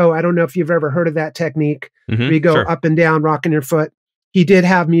heel toe. I don't know if you've ever heard of that technique, where you go up and down, rocking your foot. He did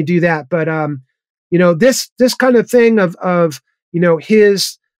have me do that, but this kind of thing of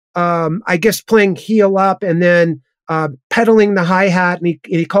his, I guess, playing heel up and then pedaling the hi-hat, and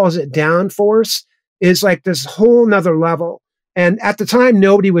he calls it down force, is like this whole nother level. And at the time,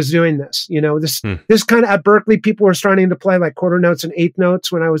 nobody was doing this. This kind of, at Berkeley, people were starting to play like quarter notes and eighth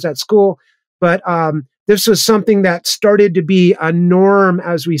notes when I was at school. But this was something that started to be a norm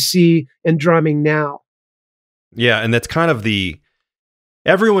as we see in drumming now. Yeah, and that's kind of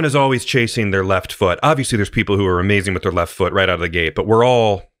everyone is always chasing their left foot. Obviously, there's people who are amazing with their left foot right out of the gate, but we're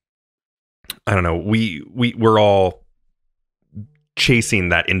all, I don't know, we're all chasing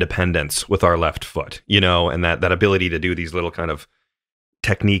that independence with our left foot, and that ability to do these little kind of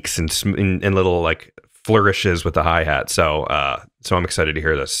techniques and little like flourishes with the hi-hat. So I'm excited to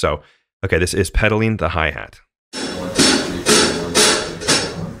hear this. So, okay, this is pedaling the hi-hat.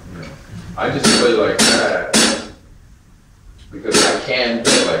 I just play like that because I can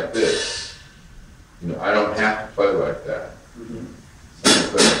play like this. You know, I don't have to play like that. So I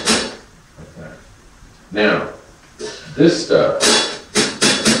play like that. Now, this stuff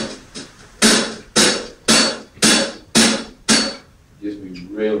gives me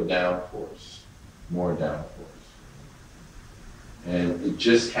real downforce, more downforce. And it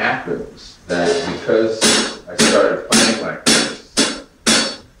just happens that because I started playing like this,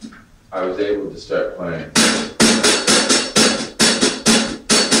 I was able to start playing.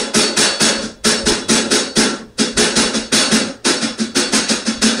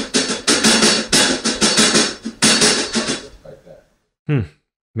 Like that.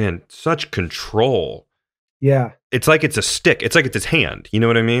 Man, such control. Yeah. It's like it's a stick. It's like it's his hand. You know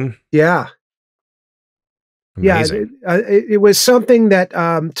what I mean? Yeah. Amazing. Yeah. It was something that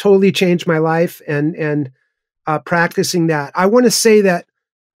totally changed my life, and practicing that. I want to say that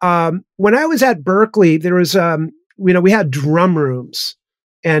when I was at Berkeley, there was, we had drum rooms,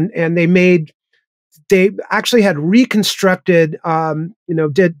 and they actually had reconstructed,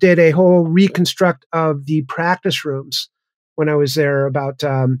 did a whole reconstruct of the practice rooms when I was there about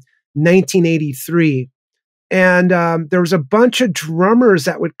 1983. And there was a bunch of drummers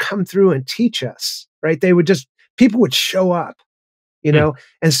that would come through and teach us, right? People would show up, and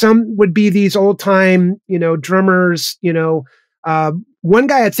some would be these old time, drummers, one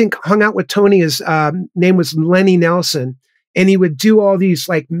guy I think hung out with Tony, his name was Lenny Nelson, and he would do all these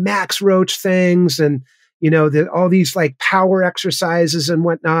like Max Roach things and, all these like power exercises and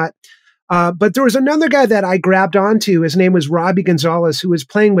whatnot. But there was another guy that I grabbed onto. His name was Robbie Gonzalez, who was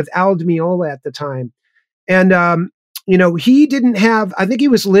playing with Al Di Meola at the time. And, he didn't have, I think he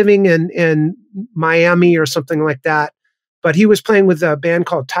was living in Miami or something like that, but he was playing with a band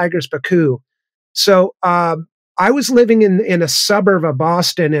called Tigers Baku. So I was living in a suburb of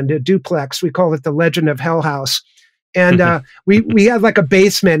Boston in a duplex. We call it the Legend of Hell House. And we had like a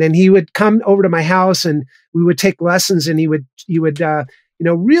basement, and he would come over to my house and we would take lessons, and he would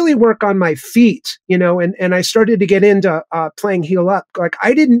really work on my feet, and I started to get into playing heel up. Like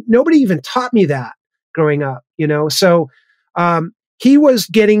nobody even taught me that growing up, so he was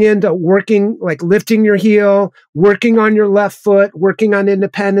getting into working, like lifting your heel, working on your left foot, working on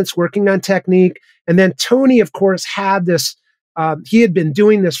independence, working on technique. And then Tony, of course, had this, he had been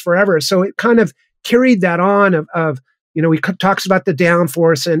doing this forever. So it kind of carried that on of he talks about the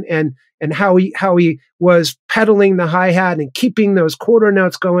downforce and how he was pedaling the hi-hat and keeping those quarter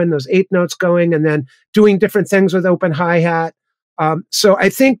notes going, those eighth notes going, and then doing different things with open hi-hat. So I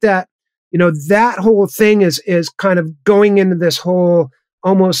think that, that whole thing is kind of going into this whole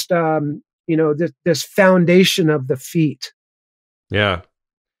almost, this foundation of the feet. Yeah.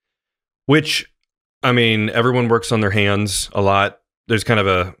 Which, I mean, everyone works on their hands a lot. There's kind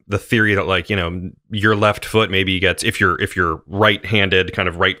of the theory that, like, your left foot maybe gets, if you're right-handed, kind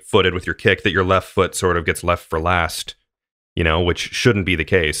of right-footed with your kick, that your left foot sort of gets left for last, which shouldn't be the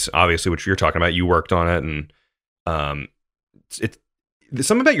case. Obviously, which you're talking about, you worked on it, and it's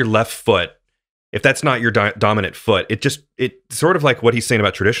something about your left foot. If that's not your dominant foot, it sort of like what he's saying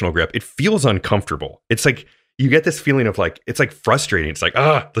about traditional grip. It feels uncomfortable. It's like you get this feeling of like, it's like frustrating. It's like,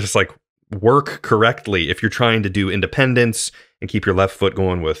 just like work correctly if you're trying to do independence and keep your left foot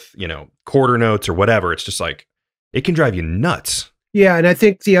going with, quarter notes or whatever. It's just like, it can drive you nuts. Yeah. And I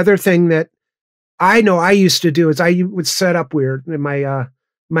think the other thing that I know I used to do is I would set up weird. And my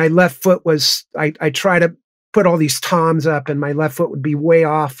left foot was, I try to put all these toms up, and my left foot would be way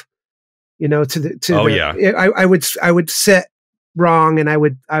off, I would sit wrong, and I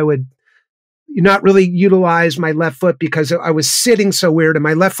would not really utilize my left foot because I was sitting so weird, and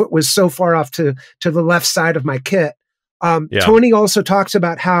my left foot was so far off to the left side of my kit. Tony also talks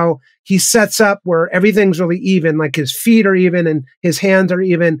about how he sets up where everything's really even, like his feet are even and his hands are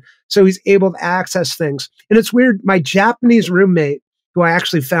even. So he's able to access things. And it's weird. My Japanese roommate, who I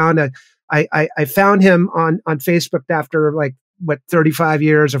actually found, I found him on Facebook after 35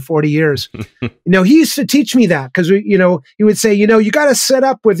 years or 40 years. He used to teach me that because, he would say, you got to set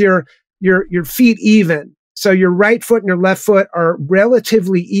up with your feet even. So your right foot and your left foot are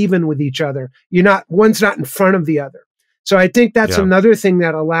relatively even with each other. One's not in front of the other. So I think that's another thing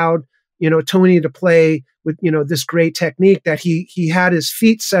that allowed, Tony to play with, this great technique, that he had his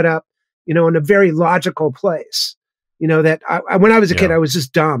feet set up, in a very logical place. That when I was a kid, I was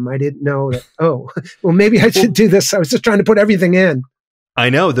just dumb. I didn't know that, well, maybe I should do this. I was just trying to put everything in. I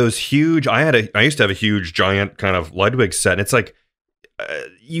know those huge, I used to have a huge giant kind of Ludwig set. And it's like,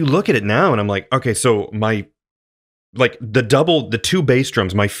 you look at it now and I'm like, okay, so my like the two bass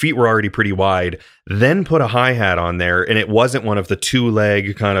drums, my feet were already pretty wide, then put a hi-hat on there, and it wasn't one of the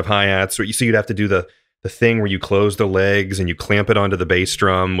 2-leg kind of hi-hats, so you'd have to do the thing where you close the legs and you clamp it onto the bass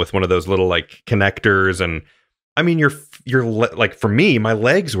drum with one of those little like connectors. And I mean, like, for me, my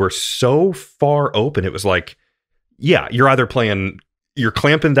legs were so far open. It was like, yeah, you're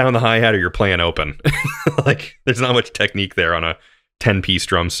clamping down the hi-hat or you're playing open. Like, there's not much technique there on a 10-piece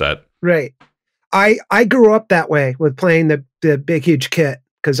drum set. Right. I grew up that way with playing the big, huge kit,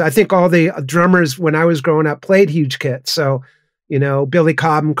 because I think all the drummers when I was growing up played huge kits. So, Billy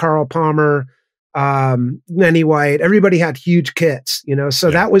Cobham, Carl Palmer, Lenny White, everybody had huge kits,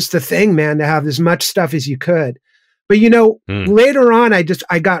 so that was the thing, man, to have as much stuff as you could. But, later on,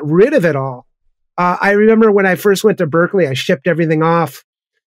 I got rid of it all. I remember when I first went to Berkeley, I shipped everything off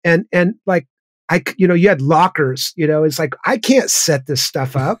and like, you had lockers, it's like, I can't set this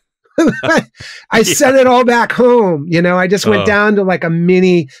stuff up. I set it all back home. I just went down to like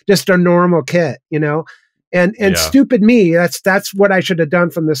just a normal kit, and stupid me. That's what I should have done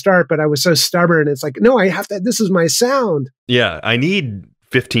from the start. But I was so stubborn. It's like, no, I have to, this is my sound. Yeah. I need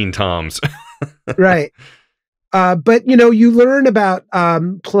 15 toms. Right. But you learn about,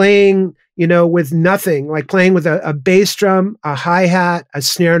 playing, with nothing, like playing with a bass drum, a hi-hat, a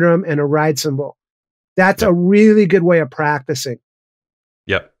snare drum, and a ride cymbal. That's a really good way of practicing.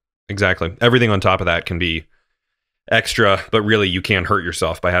 Yep. Exactly. Everything on top of that can be extra, but really you can hurt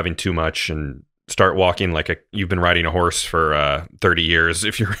yourself by having too much and start walking like you've been riding a horse for 30 years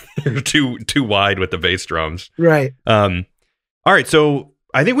if you're too wide with the bass drums. Right. All right. So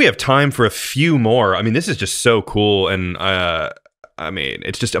I think we have time for a few more. I mean, this is just so cool. And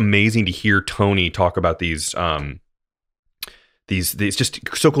it's just amazing to hear Tony talk about these it's just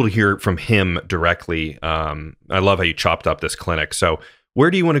so cool to hear from him directly. I love how you chopped up this clinic. So where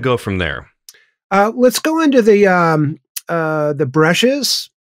do you want to go from there? Let's go into the brushes.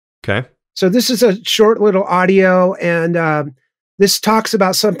 Okay. So this is a short little audio, and this talks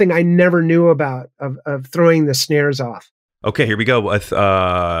about something I never knew about of throwing the snares off. Okay, here we go with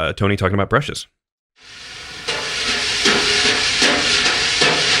Tony talking about brushes.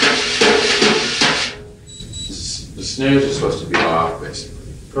 The snares are supposed to be off,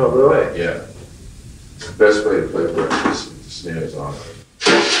 basically. Oh, really? Yeah. The best way to play brushes is with the snares off.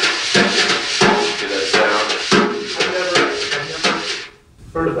 Hear that sound? I've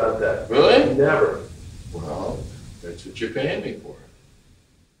never heard about that. Really? Never. Well, that's what you're paying me for.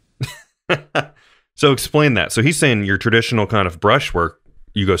 So explain that. So he's saying your traditional kind of brush work,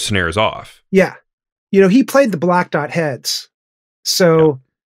 you go snares off. Yeah. He played the black dot heads. So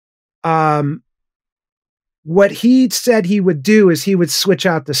what he said he would do is he would switch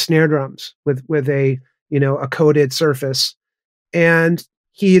out the snare drums with a coated surface. And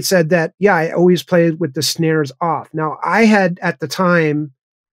he had said that, I always played with the snares off. Now, I had, at the time,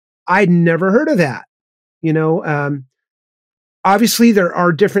 I'd never heard of that. Obviously, there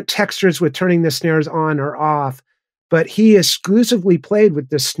are different textures with turning the snares on or off, but he exclusively played with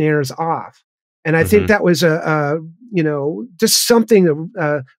the snares off. And I think that was just something,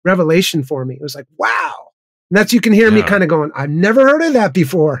 a revelation for me. It was like, wow. And that's, you can hear me kind of going, I've never heard of that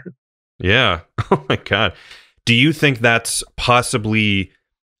before. Yeah. Oh my God. Do you think that's possibly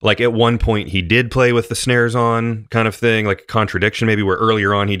like at one point he did play with the snares on kind of thing, like a contradiction maybe where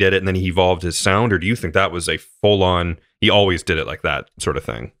earlier on he did it and then he evolved his sound? Or do you think that was a full on, he always did it like that sort of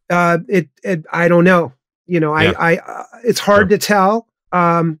thing? I don't know. It's hard to tell.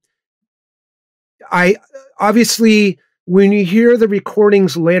 I obviously, when you hear the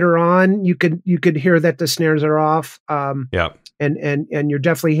recordings later on, you could hear that the snares are off. And you're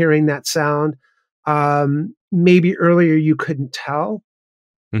definitely hearing that sound. Maybe earlier you couldn't tell.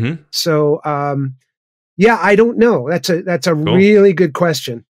 So, I don't know. That's a cool. Really good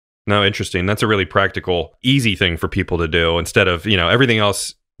question. No, interesting. That's a really practical, easy thing for people to do instead of, everything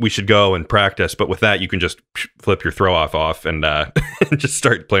else we should go and practice. But with that, you can just flip your throw off and just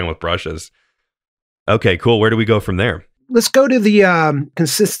start playing with brushes. Okay, cool. Where do we go from there? Let's go to the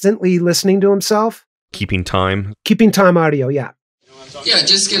consistently listening to himself. Keeping time audio, yeah. Yeah,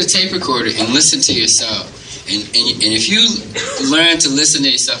 just get a tape recorder and listen to yourself. And if you learn to listen to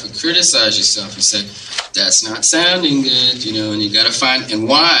yourself and criticize yourself and say, that's not sounding good, and you got to find, and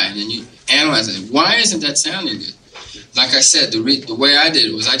why? And then you analyze it. Why isn't that sounding good? Like I said, the way I did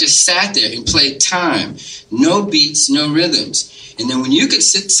it was I just sat there and played time. No beats, no rhythms. And then when you could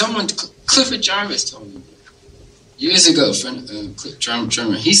sit, Clifford Jarvis told me years ago,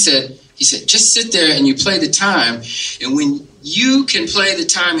 drummer, he said, just sit there and you play the time. And when you can play the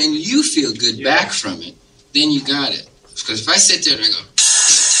time and you feel good back from it, then you got it. Because if I sit there and I go,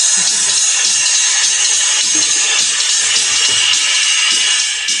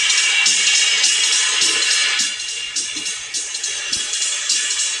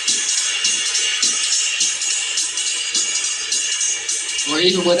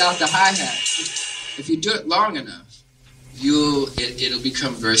 even without the hi-hat. If you do it long enough, it'll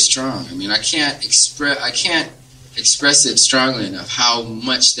become very strong. I mean, I can't express it strongly enough how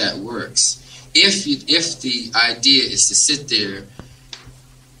much that works. If the idea is to sit there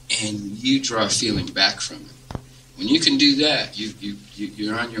and you draw a feeling back from it, when you can do that,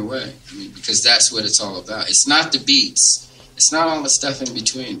 you're on your way. I mean, because that's what it's all about. It's not the beats. It's not all the stuff in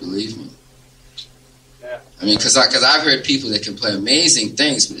between. Believe me. Yeah. I mean, because I've heard people that can play amazing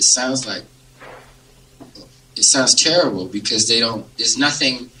things, but it sounds terrible because there's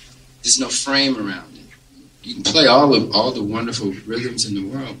no frame around it. You can play all the wonderful rhythms in the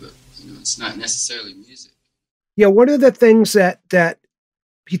world, but it's not necessarily music. Yeah, one of the things that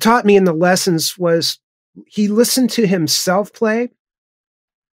he taught me in the lessons was he listened to himself play,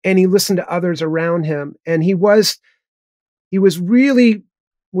 and he listened to others around him, and he was really,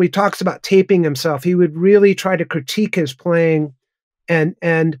 when he talks about taping himself, he would really try to critique his playing, and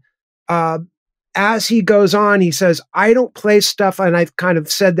as he goes on, he says, I don't play stuff, and I've kind of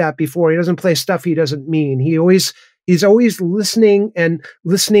said that before, he doesn't play stuff he doesn't mean. He's always listening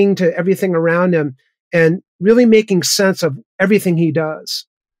to everything around him and really making sense of everything he does.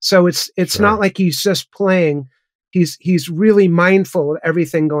 So it's Sure. not like he's just playing. He's really mindful of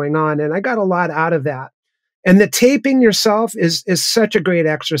everything going on. And I got a lot out of that. And the taping yourself is such a great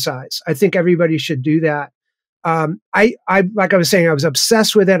exercise. I think everybody should do that. I like I was saying, I was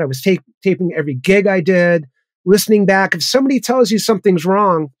obsessed with it. I was taping every gig I did, listening back. If somebody tells you something's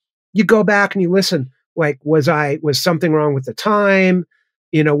wrong, you go back and you listen. Like, was something wrong with the time?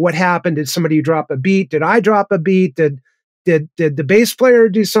 What happened? Did somebody drop a beat? Did I drop a beat? Did the bass player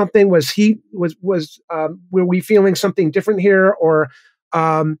do something? Were we feeling something different here? Or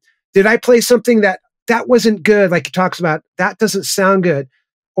did I play something that wasn't good? Like he talks about, that doesn't sound good.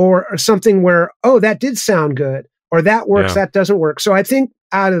 Or something where, oh, that did sound good, or that works, that doesn't work. So I think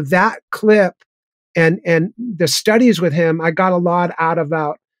out of that clip and the studies with him, I got a lot out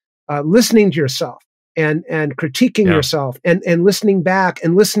about listening to yourself and critiquing yourself and listening back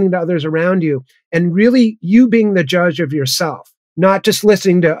and listening to others around you, and really you being the judge of yourself, not just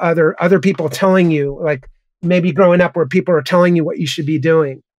listening to other people telling you, like maybe growing up where people are telling you what you should be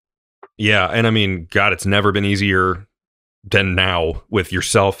doing. Yeah. And I mean, God, it's never been easier than now with your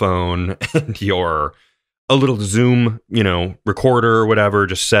cell phone and a little Zoom, recorder or whatever.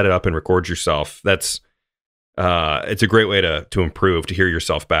 Just set it up and record yourself. That's it's a great way to improve, to hear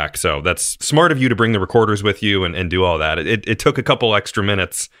yourself back. So that's smart of you to bring the recorders with you and do all that. It took a couple extra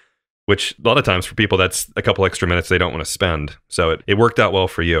minutes, which a lot of times for people, that's a couple extra minutes they don't want to spend. So it worked out well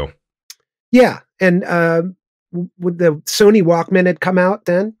for you. Yeah. And when the Sony Walkman had come out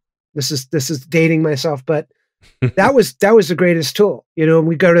then, this is dating myself, but that was the greatest tool. When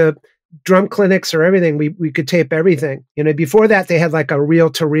we go to drum clinics or everything, we could tape everything. Before that they had like a reel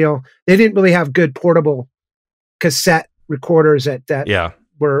to reel. They didn't really have good portable cassette recorders that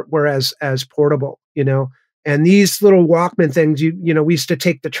were as portable, and these little Walkman things, we used to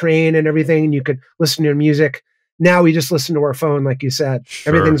take the train and everything, and you could listen to your music. Now we just listen to our phone, like you said.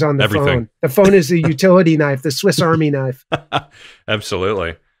 Sure. Everything's on the phone. The phone is the utility knife, the Swiss Army knife.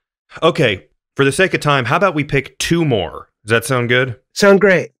 Absolutely. Okay. For the sake of time, how about we pick two more? Does that sound good? Sound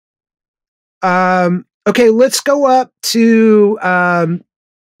great. Okay, let's go up to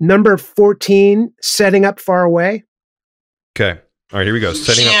number 14, Setting Up Far Away. Okay. All right, here we go.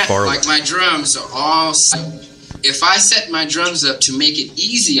 Setting Up Far Away. Like my drums are all... If I set my drums up to make it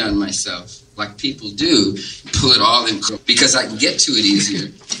easy on myself, like people do, pull it all in because I can get to it easier,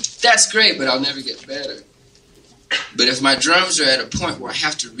 that's great, but I'll never get better. But if my drums are at a point where I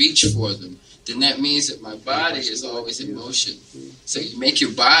have to reach for them, then that means that my body is always in motion. So you make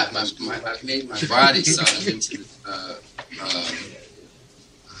your body, I've made my body sort of into the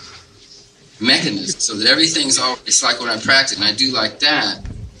mechanism, so that everything's all, it's like when I practice and I do like that,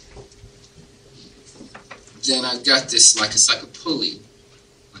 then I've got this, like it's like a pulley,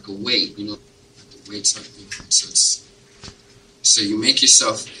 like a weight, like the weight's like, so you make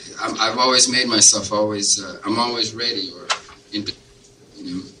yourself, I've always made myself I'm always ready, or,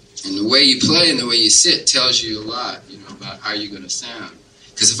 and the way you play and the way you sit tells you a lot, about how you're going to sound.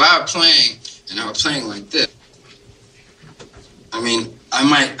 Because if I were playing like this, I mean, I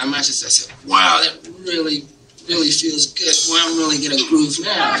might just say, wow, that really feels good. Well, I'm really going to groove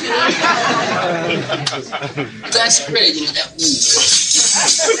now. That's great,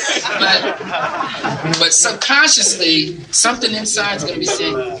 but subconsciously, something inside is going to be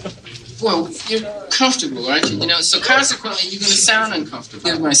saying, well, you're comfortable, aren't you? So consequently, you're going to sound uncomfortable.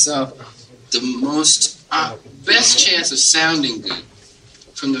 I give myself the most best chance of sounding good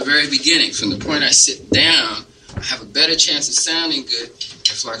from the very beginning, from the point I sit down I have a better chance of sounding good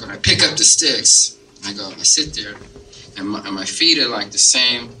if, like, when I pick up the sticks, I sit there, and my feet are like the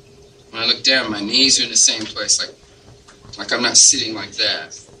same. When I look down, my knees are in the same place, like I'm not sitting like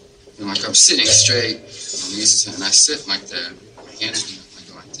that. And like I'm sitting straight, my knees are, and I sit like that. My hands are, I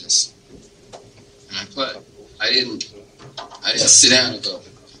go like this, and I play. I didn't sit down and go.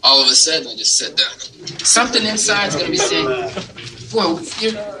 All of a sudden, I just sat down. Something inside's gonna be saying, "Boy,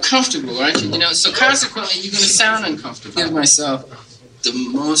 you're comfortable, aren't you?" You know. So consequently, you're gonna sound uncomfortable. Give myself the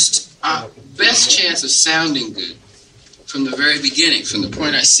most best chance of sounding good from the very beginning. From the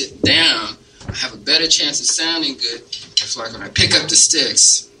point I sit down, I have a better chance of sounding good if, like, when I pick up the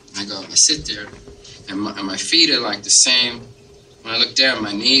sticks, I sit there, and my feet are like the same. When I look down,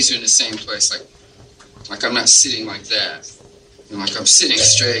 my knees are in the same place, like I'm not sitting like that. And like I'm sitting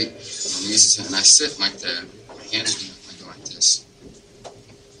straight, my knees are, and I sit like that. My hands are, I go like this,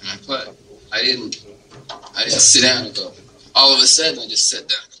 and I play. I didn't sit down and go. All of a sudden, I just sat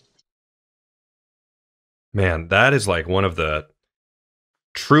down. Man, that is like one of the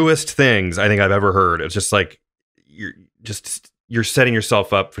truest things I think I've ever heard. It's just like you're setting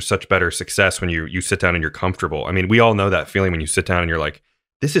yourself up for such better success when you sit down and you're comfortable. I mean, we all know that feeling when you sit down and you're like,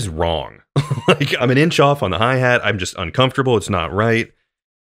 this is wrong. Like, I'm an inch off on the hi-hat. I'm just uncomfortable. It's not right.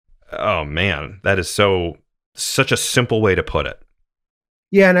 Oh man, that is such a simple way to put it.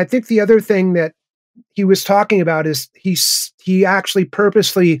 Yeah, and I think the other thing that he was talking about is he actually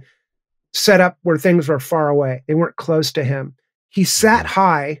purposely set up where things were far away. They weren't close to him. He sat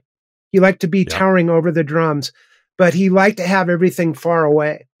high. He liked to be towering over the drums, but he liked to have everything far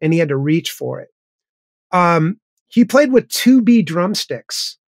away, and he had to reach for it. He played with 2B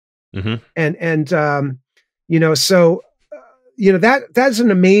drumsticks. And you know, so you know, that's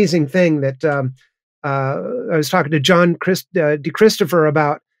an amazing thing that I was talking to John DeChristopher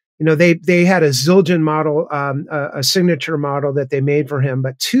about. You know, they had a Zildjian model, a signature model that they made for him,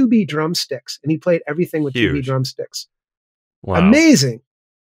 but 2B drumsticks, and he played everything with 2B drumsticks. Wow. Amazing.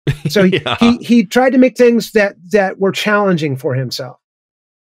 So he tried to make things that were challenging for himself.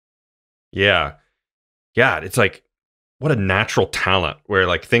 Yeah. God, it's like, what a natural talent where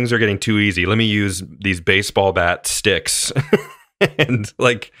like things are getting too easy. Let me use these baseball bat sticks and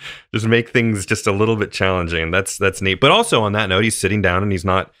like just make things just a little bit challenging. That's neat. But also on that note, he's sitting down and he's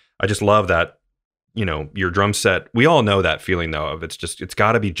not, I just love that, you know, your drum set. We all know that feeling though, of it's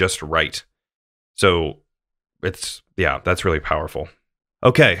got to be just right. So that's really powerful.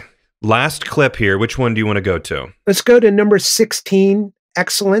 Okay. Last clip here. Which one do you want to go to? Let's go to number 16,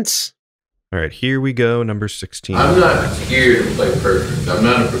 Excellence. All right, here we go, number 16. I'm not here to play perfect. I'm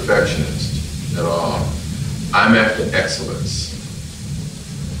not a perfectionist at all. I'm after excellence.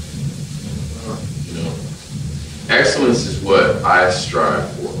 You know, excellence is what I strive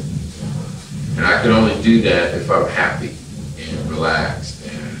for. And I can only do that if I'm happy and relaxed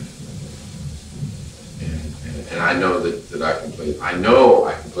and I know that I can play. I know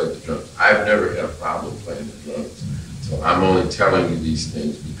I can play the drums. I've never had a problem playing the drums. So I'm only telling you these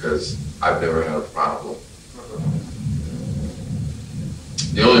things because I've never had a problem.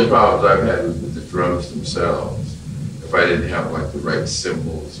 The only problems I've had was with the drums themselves. If I didn't have like the right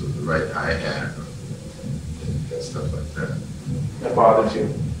cymbals or the right hi-hat and stuff like that. That bothers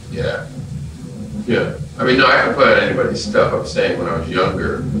you? Yeah. Yeah. I mean, no, I can play on anybody's stuff. I'm saying when I was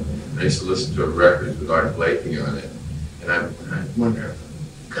younger, I used to listen to records with Art Blakey on it. And I wonder,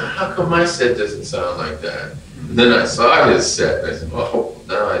 God, how come my set doesn't sound like that? And then I saw his set, and I said, oh,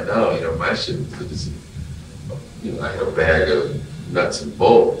 now I know, you know, my shit was just, you know, I had a bag of nuts and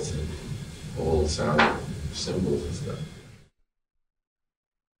bolts, and old sounding cymbals and stuff.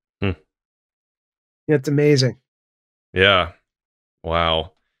 It's amazing. Yeah.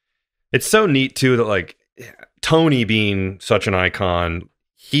 Wow. It's so neat, too, that, like, Tony being such an icon,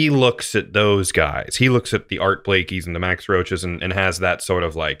 he looks at those guys. He looks at the Art Blakeys and the Max Roaches and has that sort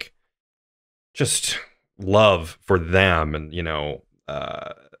of, like, just love for them. And, you know,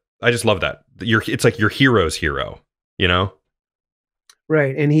 I just love that. It's like your hero's hero, you know?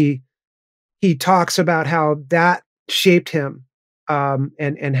 Right. And he talks about how that shaped him,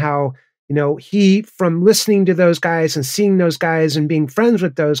 and how, you know, he, from listening to those guys and seeing those guys and being friends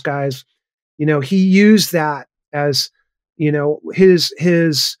with those guys, you know, he used that as, you know, his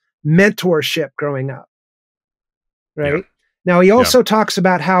mentorship growing up. Right. Yeah. Now, he also talks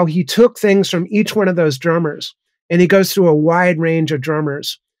about how he took things from each one of those drummers, and he goes through a wide range of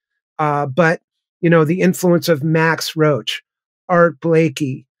drummers. But, you know, the influence of Max Roach, Art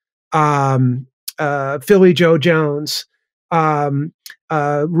Blakey, Philly Joe Jones,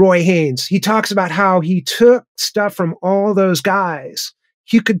 Roy Haynes. He talks about how he took stuff from all those guys.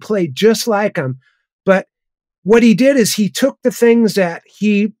 He could play just like them, but what he did is he took the things that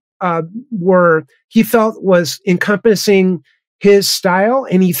he felt was encompassing his style,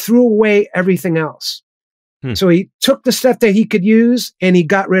 and he threw away everything else. So he took the stuff that he could use and he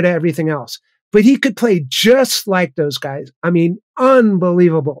got rid of everything else. But he could play just like those guys. I mean,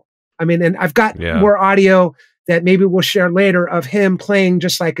 unbelievable. I mean, and I've got more audio that maybe we'll share later of him playing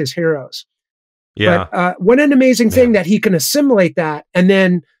just like his heroes. Yeah. But what an amazing thing that he can assimilate that and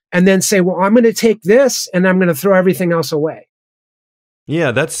then say, well, I'm going to take this and I'm going to throw everything else away.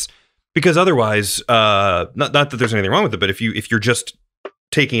 Yeah, that's because otherwise, not that there's anything wrong with it, but if you're just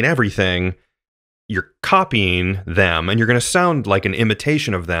taking everything, you're copying them and you're going to sound like an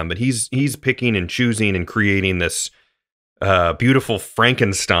imitation of them. But he's picking and choosing and creating this beautiful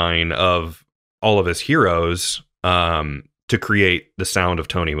Frankenstein of all of his heroes to create the sound of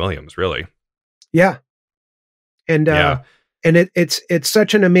Tony Williams, really. Yeah. And it's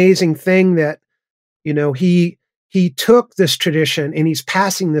such an amazing thing that, you know, he took this tradition and he's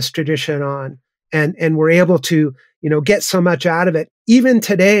passing this tradition on, and we're able to, you know, get so much out of it. Even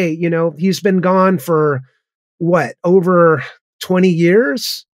today, you know, he's been gone for what, over 20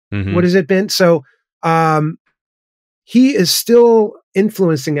 years? Mm-hmm. What has it been? So, he is still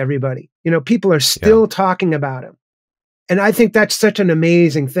influencing everybody. You know, people are still talking about him. And I think that's such an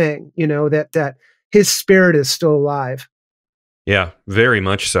amazing thing, you know, that his spirit is still alive. Yeah, very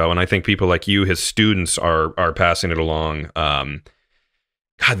much so. And I think people like you, his students, are passing it along. God,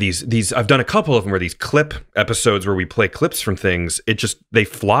 these I've done a couple of them where these clip episodes where we play clips from things, they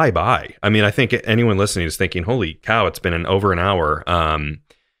fly by. I mean, I think anyone listening is thinking, holy cow, it's been over an hour.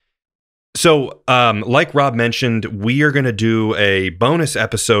 So like Rob mentioned, we are going to do a bonus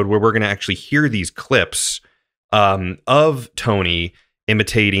episode where we're going to actually hear these clips of Tony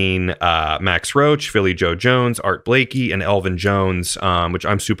imitating Max Roach, Philly Joe Jones, Art Blakey, and Elvin Jones, which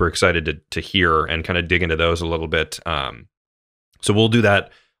I'm super excited to hear and kind of dig into those a little bit. So we'll do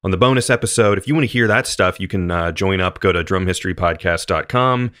that on the bonus episode. If you want to hear that stuff, you can join up, go to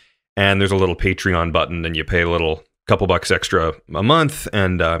drumhistorypodcast.com, and there's a little Patreon button, and you pay a couple bucks extra a month,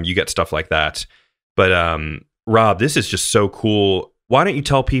 and you get stuff like that. But Rob, this is just so cool. Why don't you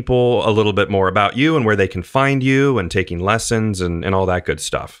tell people a little bit more about you and where they can find you and taking lessons and all that good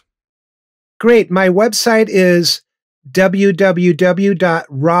stuff? Great. My website is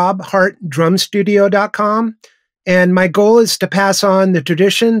www.robhartdrumstudio.com. And my goal is to pass on the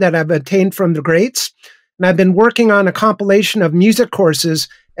tradition that I've attained from the greats. And I've been working on a compilation of music courses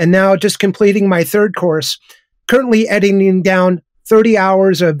and now just completing my third course, currently editing down 30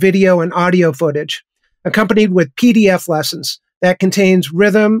 hours of video and audio footage, accompanied with PDF lessons that contains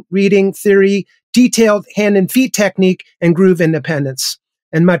rhythm, reading, theory, detailed hand and feet technique, and groove independence,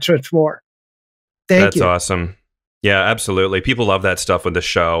 and much, much more. Thank you. That's awesome. Yeah, absolutely. People love that stuff with the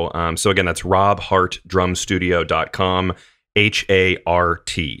show. So again, that's robhartdrumstudio.com,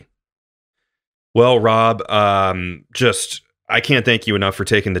 HART. Well, Rob, I can't thank you enough for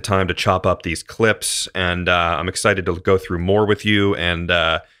taking the time to chop up these clips, and I'm excited to go through more with you and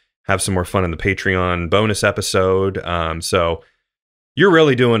have some more fun in the Patreon bonus episode. So you're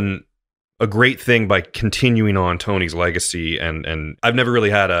really doing a great thing by continuing on Tony's legacy, and I've never really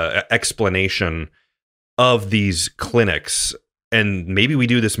had an explanation of these clinics, and maybe we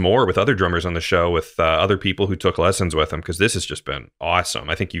do this more with other drummers on the show, with other people who took lessons with them, because this has just been awesome.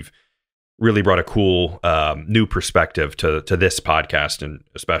 I think you've really brought a cool new perspective to this podcast, and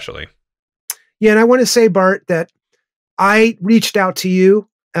especially. Yeah, and I want to say, Bart, that I reached out to you.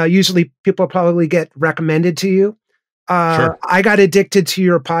 Usually people probably get recommended to you. Sure. I got addicted to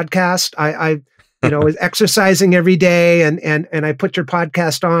your podcast. I was exercising every day, and I put your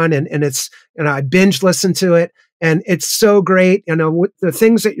podcast on, and it's, I binge listened to it, and it's so great. With the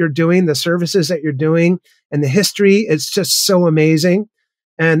things that you're doing, the services that you're doing, and the history, it's just so amazing.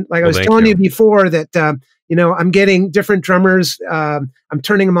 And like I was telling you before that, I'm getting different drummers. I'm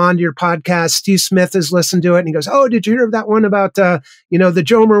turning them on to your podcast. Steve Smith has listened to it, and he goes, "Oh, did you hear of that one about, the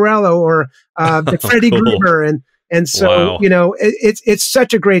Joe Morello or the Freddie Gruber?" And so, wow. It's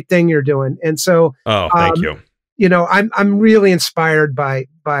such a great thing you're doing. And so, thank you. I'm really inspired by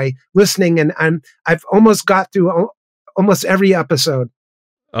listening, and I've almost got through almost every episode.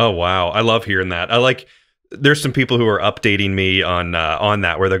 Oh, wow. I love hearing that. There's some people who are updating me on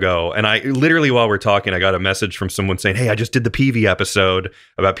that, where they go. And I literally, while we're talking, I got a message from someone saying, "Hey, I just did the PV episode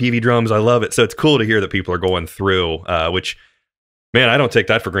about PV drums. I love it." So it's cool to hear that people are going through, which, man, I don't take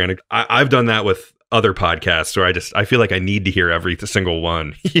that for granted. I've done that with other podcasts where I feel like I need to hear every single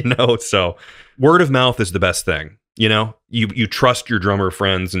one, so word of mouth is the best thing. You trust your drummer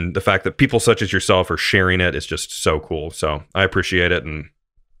friends, and the fact that people such as yourself are sharing it is just so cool. So I appreciate it, and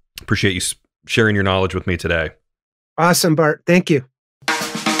appreciate you sharing your knowledge with me today. Awesome, Bart. Thank you.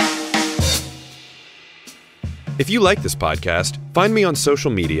 If you like this podcast, find me on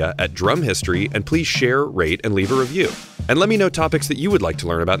social media at Drum History, and please share, rate, and leave a review. And let me know topics that you would like to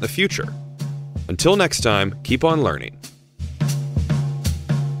learn about in the future. Until next time, keep on learning.